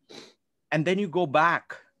 And then you go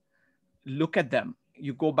back, look at them.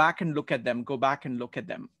 You go back and look at them, go back and look at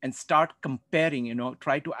them, and start comparing,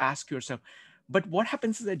 try to ask yourself. But what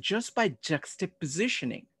happens is that just by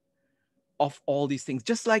juxtapositioning of all these things,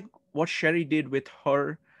 just like what Sherry did with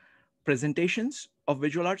her presentations of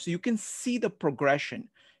visual arts, you can see the progression.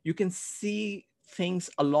 You can see things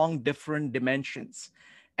along different dimensions,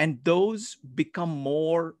 and those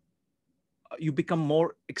you become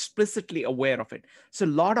more explicitly aware of it. So a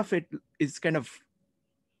lot of it is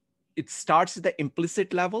it starts at the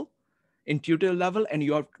implicit level, intuitive level, and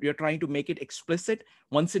you're trying to make it explicit.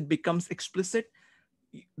 Once it becomes explicit,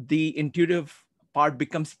 the intuitive part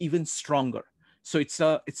becomes even stronger. So it's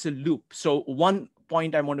a loop. So one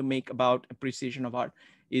point I want to make about appreciation of art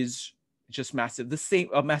is just massive.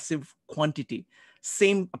 A massive quantity.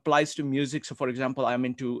 Same applies to music. So for example, I'm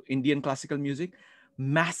into Indian classical music.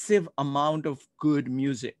 Massive amount of good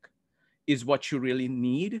music is what you really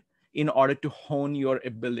need in order to hone your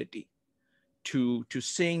ability to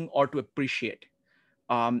sing or to appreciate.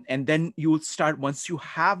 And then you will start, once you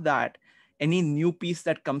have that, any new piece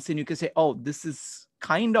that comes in, you can say, oh, this is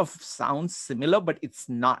kind of sounds similar, but it's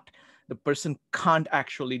not. The person can't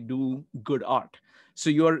actually do good art. So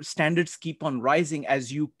your standards keep on rising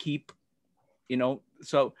as you keep,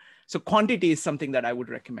 so quantity is something that I would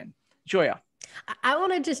recommend. Joya. I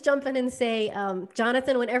want to just jump in and say,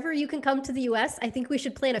 Jonathan, whenever you can come to the US, I think we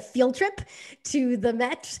should plan a field trip to the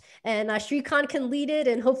Met, and Shrikant can lead it,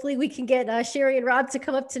 and hopefully we can get Sherry and Rob to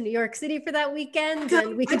come up to New York City for that weekend,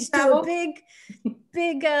 and we can just do a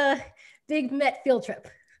big Met field trip.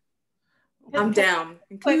 I'm down.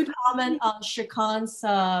 Quick comment on Shrikant's,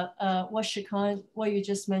 what you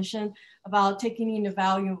just mentioned about taking in the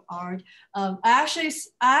value of art. I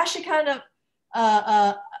actually kind of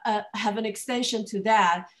have an extension to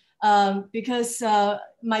that because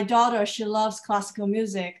my daughter, she loves classical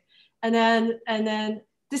music, and then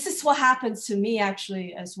this is what happens to me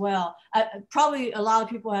actually as well. Probably a lot of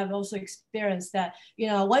people have also experienced that.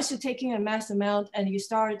 Once you're taking a mass amount and you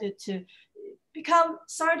started to become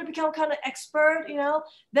kind of expert,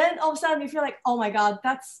 then all of a sudden you feel like, oh my God,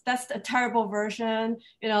 that's a terrible version,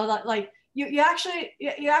 like you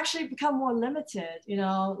actually become more limited,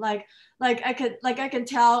 like I can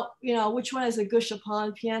tell, which one is a good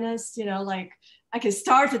Chopin pianist, like I can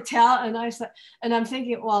start to tell, and I'm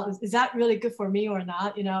thinking, well, is that really good for me or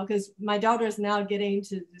not? Because my daughter is now getting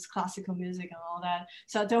into this classical music and all that.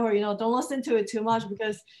 So I told her, don't listen to it too much,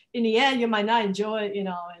 because in the end you might not enjoy it,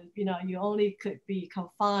 and you only could be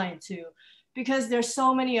confined to, because there's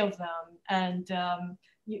so many of them, and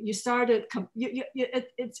you started,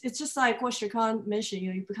 it's just like what Shrikant mentioned,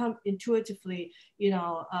 you become intuitively,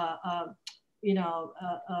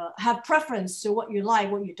 have preference to what you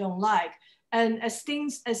like, what you don't like. And as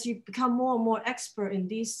you become more and more expert in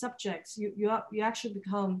these subjects, you actually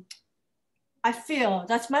become, I feel,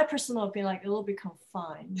 that's my personal opinion, like a little bit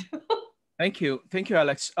confined. Thank you,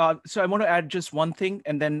 Alex. So I want to add just one thing,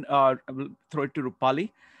 and then I will throw it to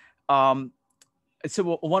Rupali.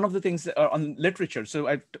 So one of the things on literature,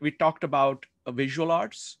 so we talked about visual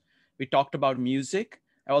arts, we talked about music.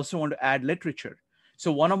 I also want to add literature.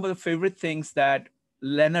 So one of the favorite things that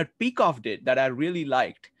Leonard Peikoff did that I really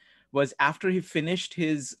liked was, after he finished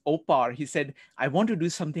his opar, he said, I want to do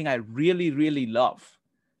something I really, really love,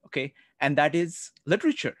 okay? And that is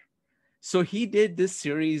literature. So he did this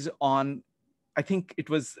series on, I think it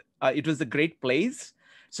was the Great Plays.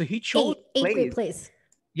 So he chose eight great plays.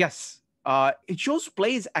 Yes, it shows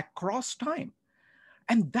plays across time.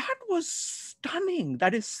 And that was stunning.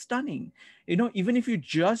 That is stunning. Even if you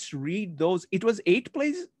just read those, it was 8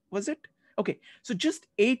 plays, was it? Okay, so just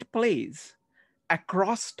 8 plays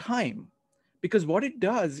across time, because what it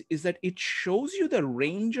does is that it shows you the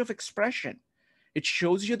range of expression. It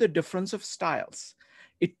shows you the difference of styles.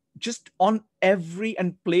 It just on every,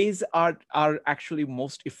 and plays are actually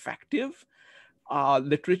most effective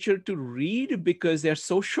literature to read because they're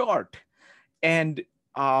so short. And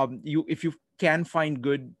if you can find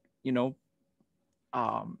good,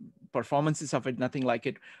 performances of it, nothing like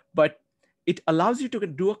it, but it allows you to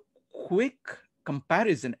do a quick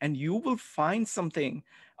comparison, and you will find something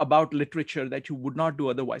about literature that you would not do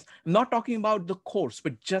otherwise. I'm not talking about the course,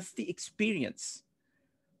 but just the experience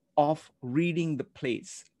of reading the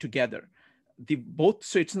plays together.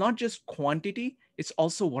 So it's not just quantity, it's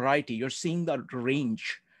also variety. You're seeing the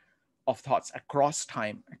range of thoughts across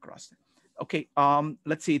time, Okay,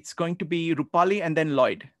 let's see, it's going to be Rupali and then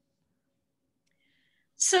Lloyd.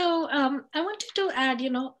 So I wanted to add,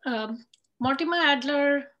 Mortimer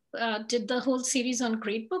Adler did the whole series on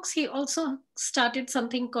great books. He also started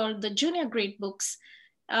something called the Junior Great Books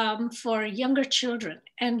for younger children.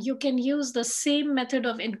 And you can use the same method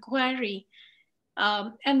of inquiry.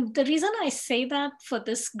 And the reason I say that for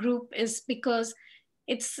this group is because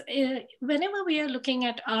it's whenever we are looking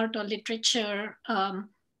at art or literature,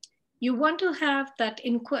 you want to have that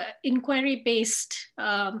inquiry-based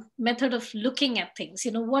method of looking at things.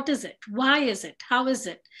 What is it? Why is it? How is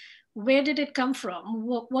it? Where did it come from?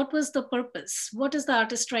 What was the purpose? What is the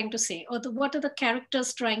artist trying to say? Or what are the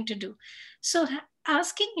characters trying to do? So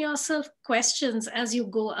asking yourself questions as you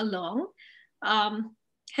go along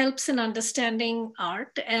helps in understanding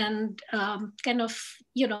art and kind of,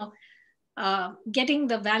 getting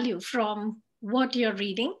the value from what you're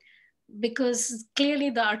reading, because clearly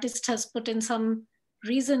the artist has put in some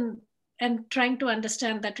reason and trying to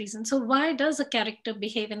understand that reason. So why does a character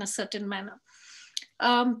behave in a certain manner?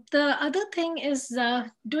 The other thing is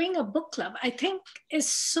doing a book club, I think, is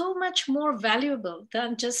so much more valuable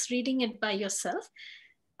than just reading it by yourself.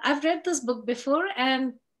 I've read this book before,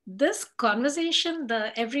 and this conversation,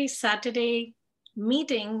 the every Saturday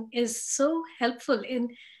meeting, is so helpful in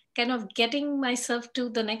kind of getting myself to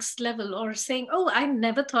the next level, or saying, oh, I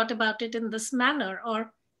never thought about it in this manner,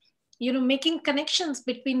 or, you know, making connections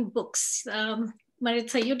between books.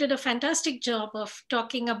 Maritza, you did a fantastic job of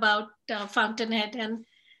talking about Fountainhead and,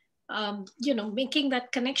 you know, making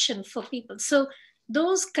that connection for people. So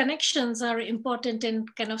those connections are important in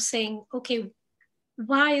kind of saying, okay,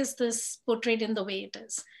 why is this portrayed in the way it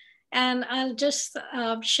is? And I'll just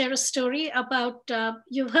share a story about,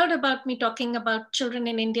 you've heard about me talking about children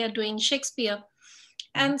in India doing Shakespeare.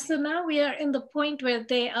 And so now we are in the point where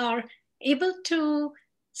they are able to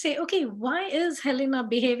say, okay, why is Helena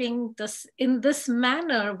behaving in this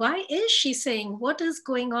manner? Why is she saying, what is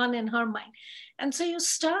going on in her mind? And so you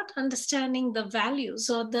start understanding the values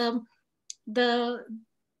or the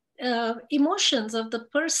emotions of the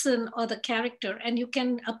person or the character, and you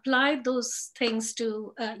can apply those things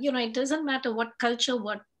to, you know, it doesn't matter what culture,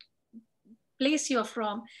 what place you're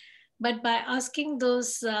from, but by asking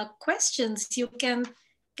those questions, you can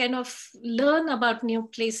kind of learn about new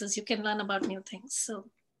places, you can learn about new things. So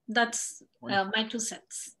that's my 2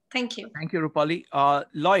 cents. Thank you. Thank you, Rupali.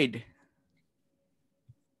 Lloyd.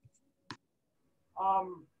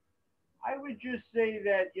 I would just say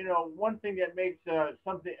that, you know, one thing that makes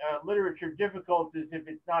literature difficult is if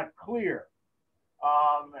it's not clear.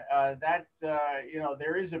 You know,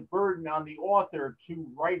 there is a burden on the author to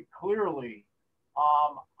write clearly.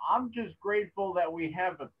 I'm just grateful that we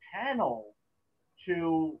have a panel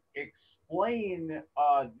to explain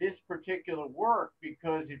this particular work,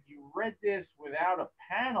 because if you read this without a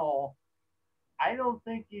panel, I don't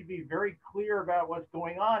think you'd be very clear about what's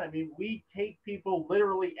going on. I mean, we take people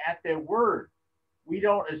literally at their word. We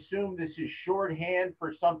don't assume this is shorthand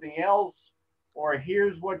for something else, or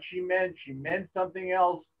here's what she meant something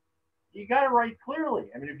else. You got to write clearly.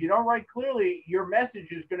 I mean, if you don't write clearly, your message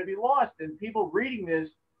is going to be lost. And people reading this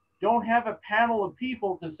don't have a panel of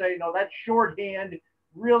people to say, no, that's shorthand.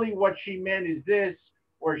 Really what she meant is this,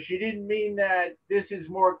 or she didn't mean that. This is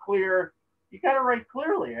more clear. You got to write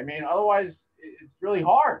clearly. I mean, otherwise, it's really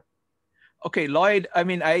hard. Okay, Lloyd, I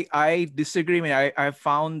mean, I disagree. I mean, I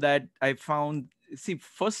found, see,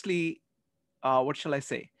 firstly, what shall I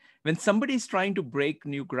say? When somebody is trying to break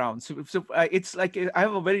new ground, so it's like, I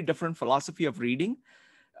have a very different philosophy of reading.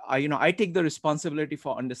 You know, I take the responsibility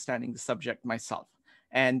for understanding the subject myself.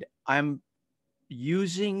 And I'm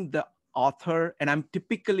using the author, and I'm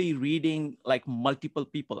typically reading like multiple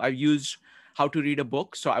people. I've used How to Read a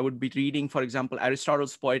Book. So I would be reading, for example,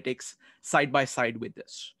 Aristotle's Poetics side by side with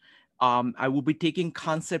this. I will be taking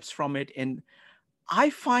concepts from it. And I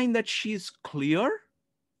find that she's clear.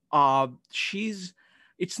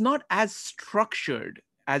 It's not as structured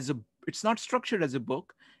as it's not structured as a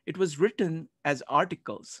book. It was written as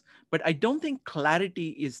articles, but I don't think clarity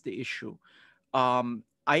is the issue. And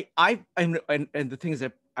the thing is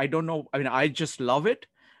that I don't know, I mean, I just love it.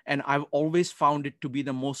 And I've always found it to be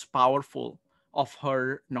the most powerful of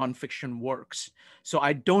her nonfiction works. So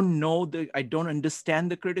I don't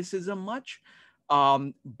understand the criticism much.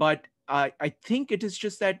 But I think it is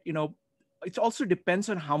just that, you know, it also depends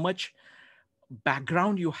on how much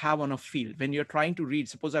background you have on a field. When you're trying to read,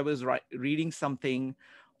 suppose I was reading something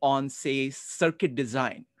on, say, circuit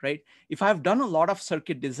design, right? If I've done a lot of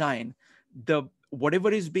circuit design, whatever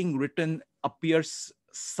is being written appears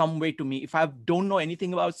some way to me. If I don't know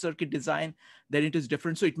anything about circuit design, then it is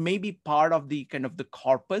different. So it may be part of the kind of the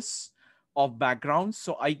corpus of background.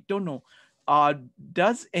 So I don't know.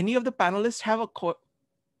 Does any of the panelists have a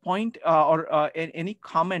point or any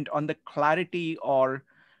comment on the clarity or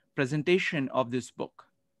presentation of this book?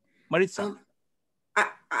 Maritza.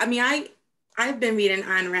 I mean, I've been reading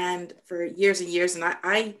Ayn Rand for years and years,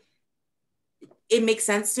 and it makes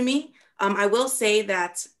sense to me. I will say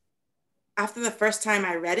that after the first time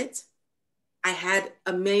I read it, I had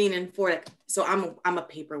 1,000,004. So I'm a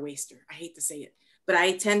paper waster. I hate to say it, but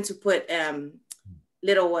I tend to put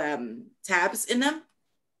little tabs in them.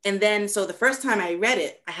 And then, so the first time I read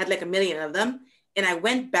it, I had like 1,000,000 of them. And I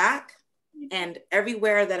went back, and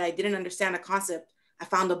everywhere that I didn't understand a concept, I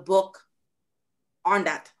found a book on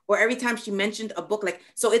that. Or every time she mentioned a book, like,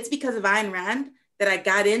 so it's because of Ayn Rand that I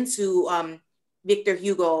got into Victor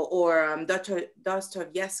Hugo or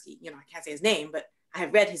Dostoevsky. You know, I can't say his name, but I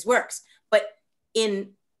have read his works. But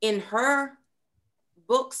in her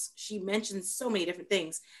books, she mentions so many different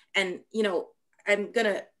things. And, you know, I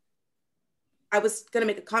was gonna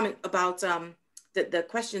make a comment about the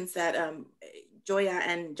questions that Joya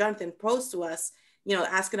and Jonathan posed to us, you know,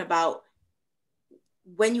 asking about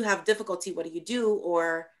when you have difficulty, what do you do?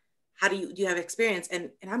 Or how do you have experience?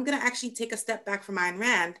 And I'm gonna actually take a step back from Ayn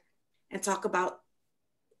Rand and talk about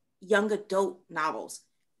young adult novels.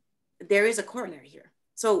 There is a corollary here.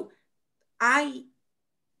 So I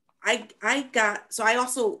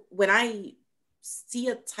also, when I see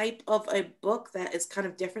a type of a book that is kind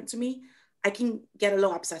of different to me, I can get a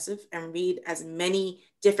little obsessive and read as many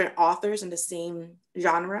different authors in the same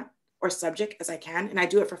genre or subject as I can. And I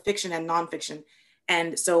do it for fiction and nonfiction.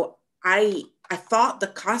 And so I thought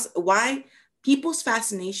why people's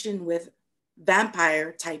fascination with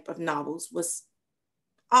vampire type of novels was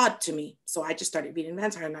odd to me. So I just started reading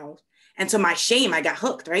vampire novels. And to my shame, I got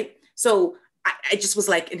hooked, right? So I just was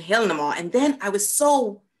like inhaling them all. And then I was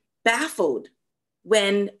so baffled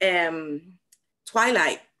when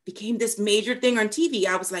Twilight became this major thing on TV.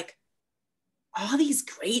 I was like, all these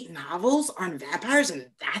great novels on vampires and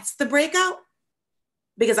that's the breakout?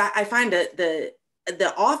 Because I find that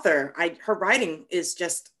the author, her writing is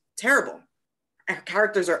just terrible. Her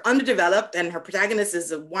characters are underdeveloped and her protagonist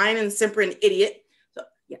is a whining, simpering idiot. So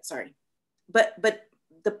yeah, sorry. But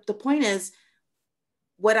the point is,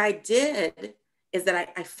 what I did is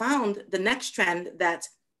that I found the next trend that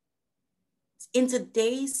in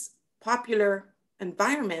today's popular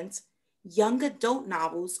environment, young adult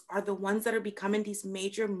novels are the ones that are becoming these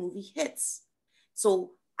major movie hits.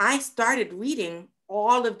 So I started reading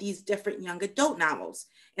all of these different young adult novels.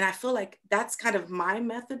 And I feel like that's kind of my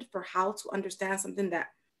method for how to understand something that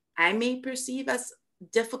I may perceive as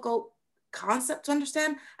difficult concept to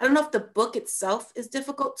understand. I don't know if the book itself is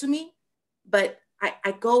difficult to me, but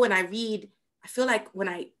I go and I read. I feel like when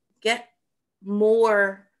I get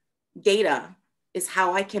more data is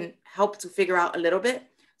how I can help to figure out a little bit.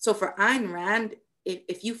 So for Ayn Rand,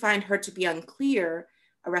 if you find her to be unclear,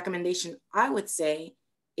 a recommendation I would say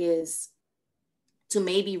is to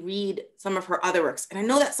maybe read some of her other works. And I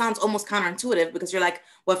know that sounds almost counterintuitive because you're like,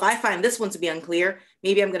 well, if I find this one to be unclear,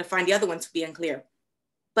 maybe I'm going to find the other one to be unclear.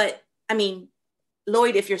 But I mean,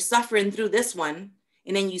 Lloyd, if you're suffering through this one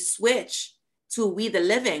and then you switch to We the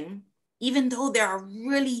Living, even though there are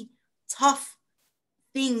really tough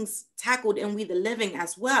things tackled in We the Living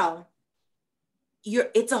as well,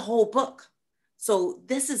 it's a whole book. So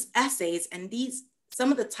this is essays, and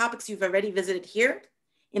some of the topics you've already visited here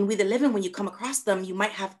in We the Living, when you come across them, you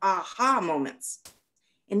might have aha moments.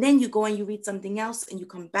 And then you go and you read something else and you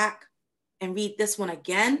come back and read this one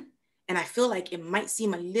again. And I feel like it might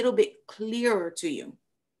seem a little bit clearer to you.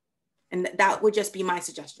 And that would just be my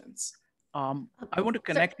suggestions. I want to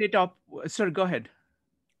connect it up. Sir, go ahead.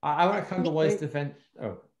 I want to come to Lloyd's defense.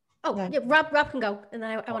 Yeah, Rob can go, and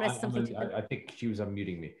then I want to say something. I think she was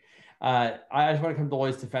unmuting me. I just want to come to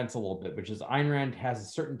Lloyd's defense a little bit, which is Ayn Rand has a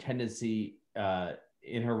certain tendency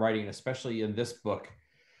in her writing, especially in this book,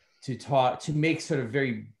 to make sort of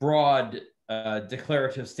very broad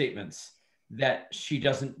declarative statements that she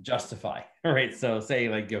doesn't justify. All right, so say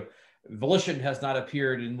like, volition has not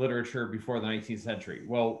appeared in literature before the 19th century.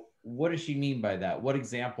 Well, what does she mean by that? What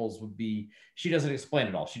examples would be? She doesn't explain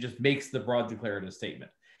it all. She just makes the broad declarative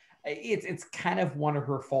statement. It's kind of one of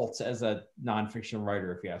her faults as a nonfiction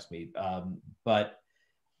writer, if you ask me.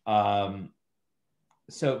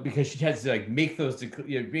 So because she tends to like make those,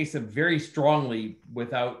 makes them very strongly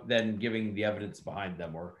without then giving the evidence behind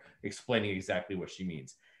them or explaining exactly what she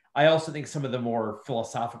means. I also think some of the more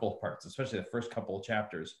philosophical parts, especially the first couple of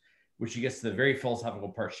chapters, which she gets to the very philosophical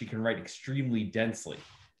part, she can write extremely densely.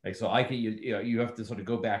 Like, so I can, you have to sort of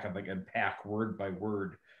go back and like unpack word by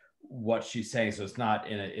word what she's saying. So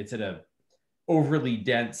it's in a overly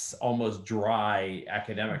dense, almost dry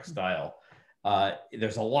academic style.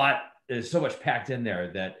 There's so much packed in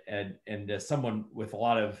there that, and as someone with a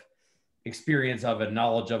lot of experience of and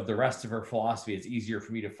knowledge of the rest of her philosophy, it's easier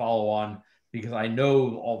for me to follow on because I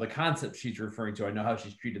know all the concepts she's referring to. I know how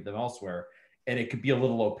she's treated them elsewhere, and it could be a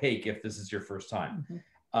little opaque if this is your first time.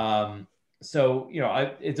 Mm-hmm. So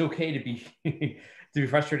it's okay to be to be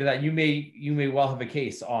frustrated that you may well have a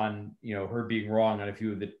case on her being wrong on a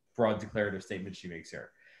few of the broad declarative statements she makes here.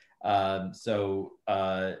 As sort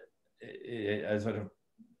of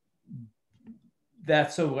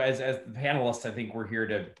that's so as the panelists, I think we're here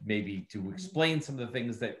to maybe to explain some of the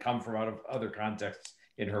things that come from out of other contexts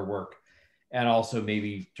in her work, and also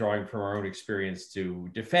maybe drawing from our own experience to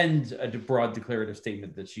defend a broad declarative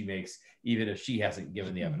statement that she makes, even if she hasn't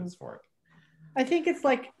given the evidence for it. I think it's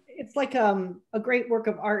like a great work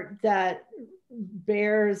of art that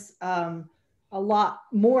bears a lot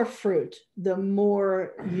more fruit the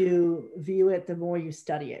more you view it, the more you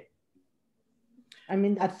study it. I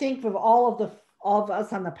mean, I think of all of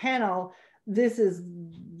us on the panel, this is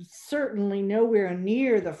certainly nowhere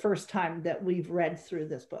near the first time that we've read through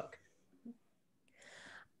this book.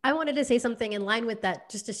 I wanted to say something in line with that,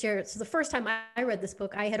 just to share. So the first time I read this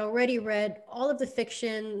book, I had already read all of the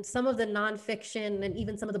fiction, some of the nonfiction, and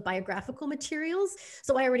even some of the biographical materials.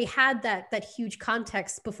 So I already had that huge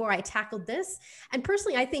context before I tackled this. And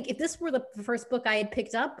personally, I think if this were the first book I had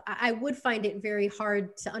picked up, I would find it very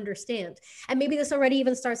hard to understand. And maybe this already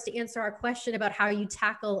even starts to answer our question about how you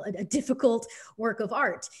tackle a difficult work of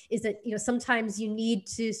art. Is that, sometimes you need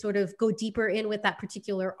to sort of go deeper in with that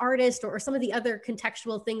particular artist or some of the other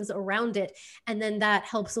contextual things around it, and then that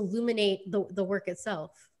helps illuminate the work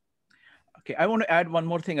itself. Okay, I want to add one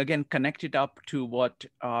more thing, again, connect it up to what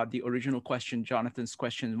the original question, Jonathan's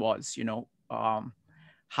question was, how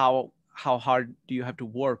hard do you have to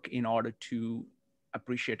work in order to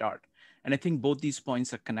appreciate art? And I think both these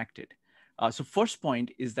points are connected. So first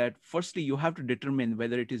point is that firstly, you have to determine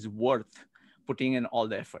whether it is worth putting in all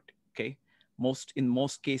the effort, okay? In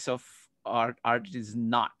most case of art is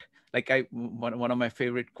not. Like one of my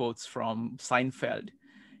favorite quotes from Seinfeld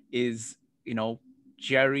is,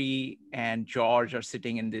 Jerry and George are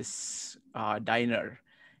sitting in this diner,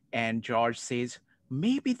 and George says,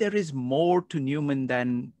 maybe there is more to Newman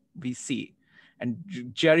than we see. And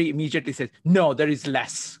Jerry immediately says, no, there is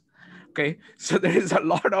less. Okay, so there is a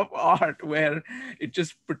lot of art where it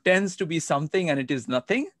just pretends to be something and it is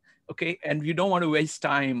nothing. Okay, and you don't want to waste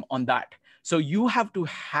time on that. So you have to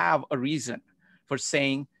have a reason for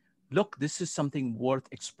saying, look, this is something worth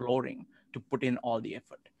exploring, to put in all the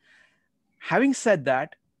effort. Having said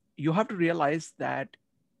that, you have to realize that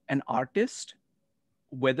an artist,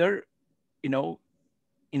 whether,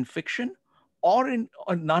 in fiction or in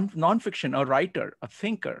a non-fiction, a writer, a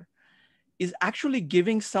thinker, is actually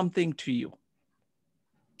giving something to you.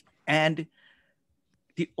 And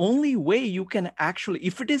the only way you can actually,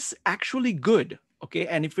 if it is actually good, okay,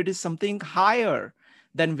 and if it is something higher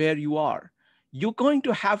than where you are, you're going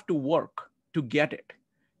to have to work to get it.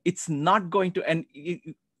 It's not going to, and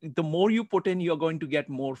the more you put in, you're going to get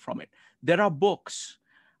more from it. There are books.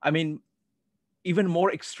 I mean, even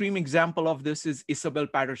more extreme example of this is Isabel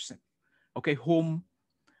Patterson, okay, whom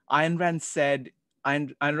Ayn Rand said,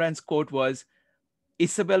 Ayn Rand's quote was,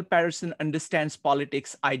 Isabel Patterson understands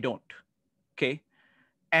politics, I don't, okay?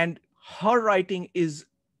 And her writing is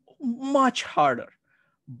much harder,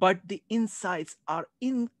 but the insights are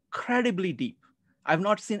incredibly deep. I've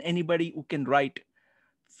not seen anybody who can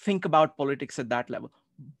think about politics at that level.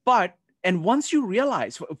 And once you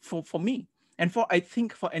realize, for me, and I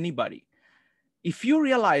think for anybody, if you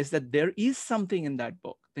realize that there is something in that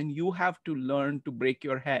book, then you have to learn to break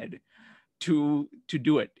your head to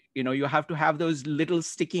do it. You have to have those little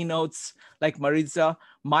sticky notes like Maritza.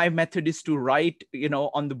 My method is to write,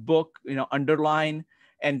 on the book, underline.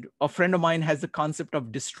 And a friend of mine has the concept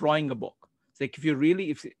of destroying a book. It's like,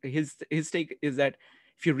 his take is that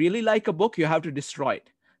if you really like a book, you have to destroy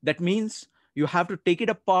it. That means you have to take it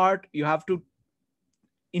apart. You have to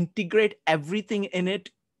integrate everything in it,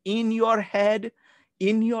 in your head,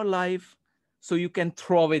 in your life, so you can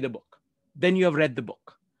throw away the book. Then you have read the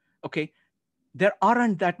book, okay? There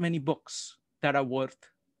aren't that many books that are worth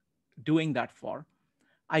doing that for.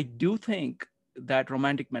 I do think that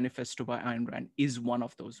Romantic Manifesto by Ayn Rand is one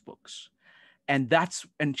of those books. And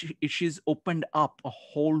she's opened up a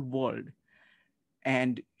whole world.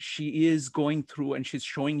 And she is going through and she's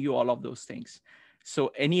showing you all of those things.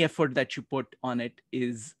 So any effort that you put on it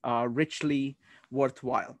is richly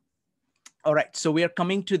worthwhile. All right, so we are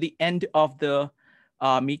coming to the end of the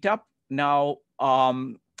meetup. Now,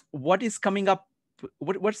 what is coming up?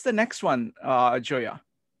 What's the next one, Joya?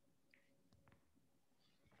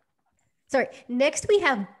 Sorry, next we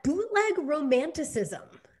have bootleg romanticism.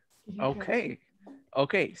 Okay.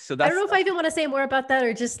 Okay, so that's. I don't know if I even want to say more about that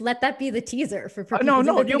or just let that be the teaser for people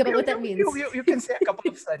to think about what that means. You can say a couple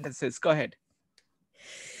of sentences. Go ahead.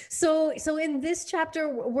 So in this chapter,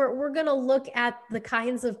 we're going to look at the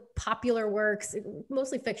kinds of popular works,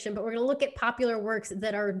 mostly fiction, but we're going to look at popular works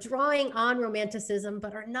that are drawing on romanticism,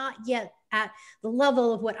 but are not yet at the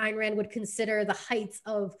level of what Ayn Rand would consider the heights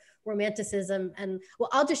of romanticism. And well,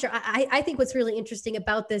 I'll just share, I think what's really interesting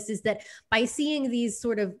about this is that by seeing these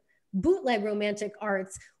sort of bootleg romantic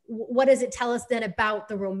arts, what does it tell us then about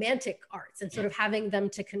the romantic arts, and sort of having them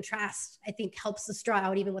to contrast, I think helps us draw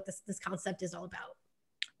out even what this concept is all about.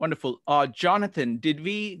 Wonderful. Jonathan, did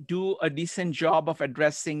we do a decent job of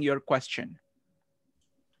addressing your question?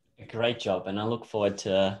 A great job. And I look forward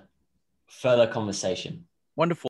to further conversation. Wonderful.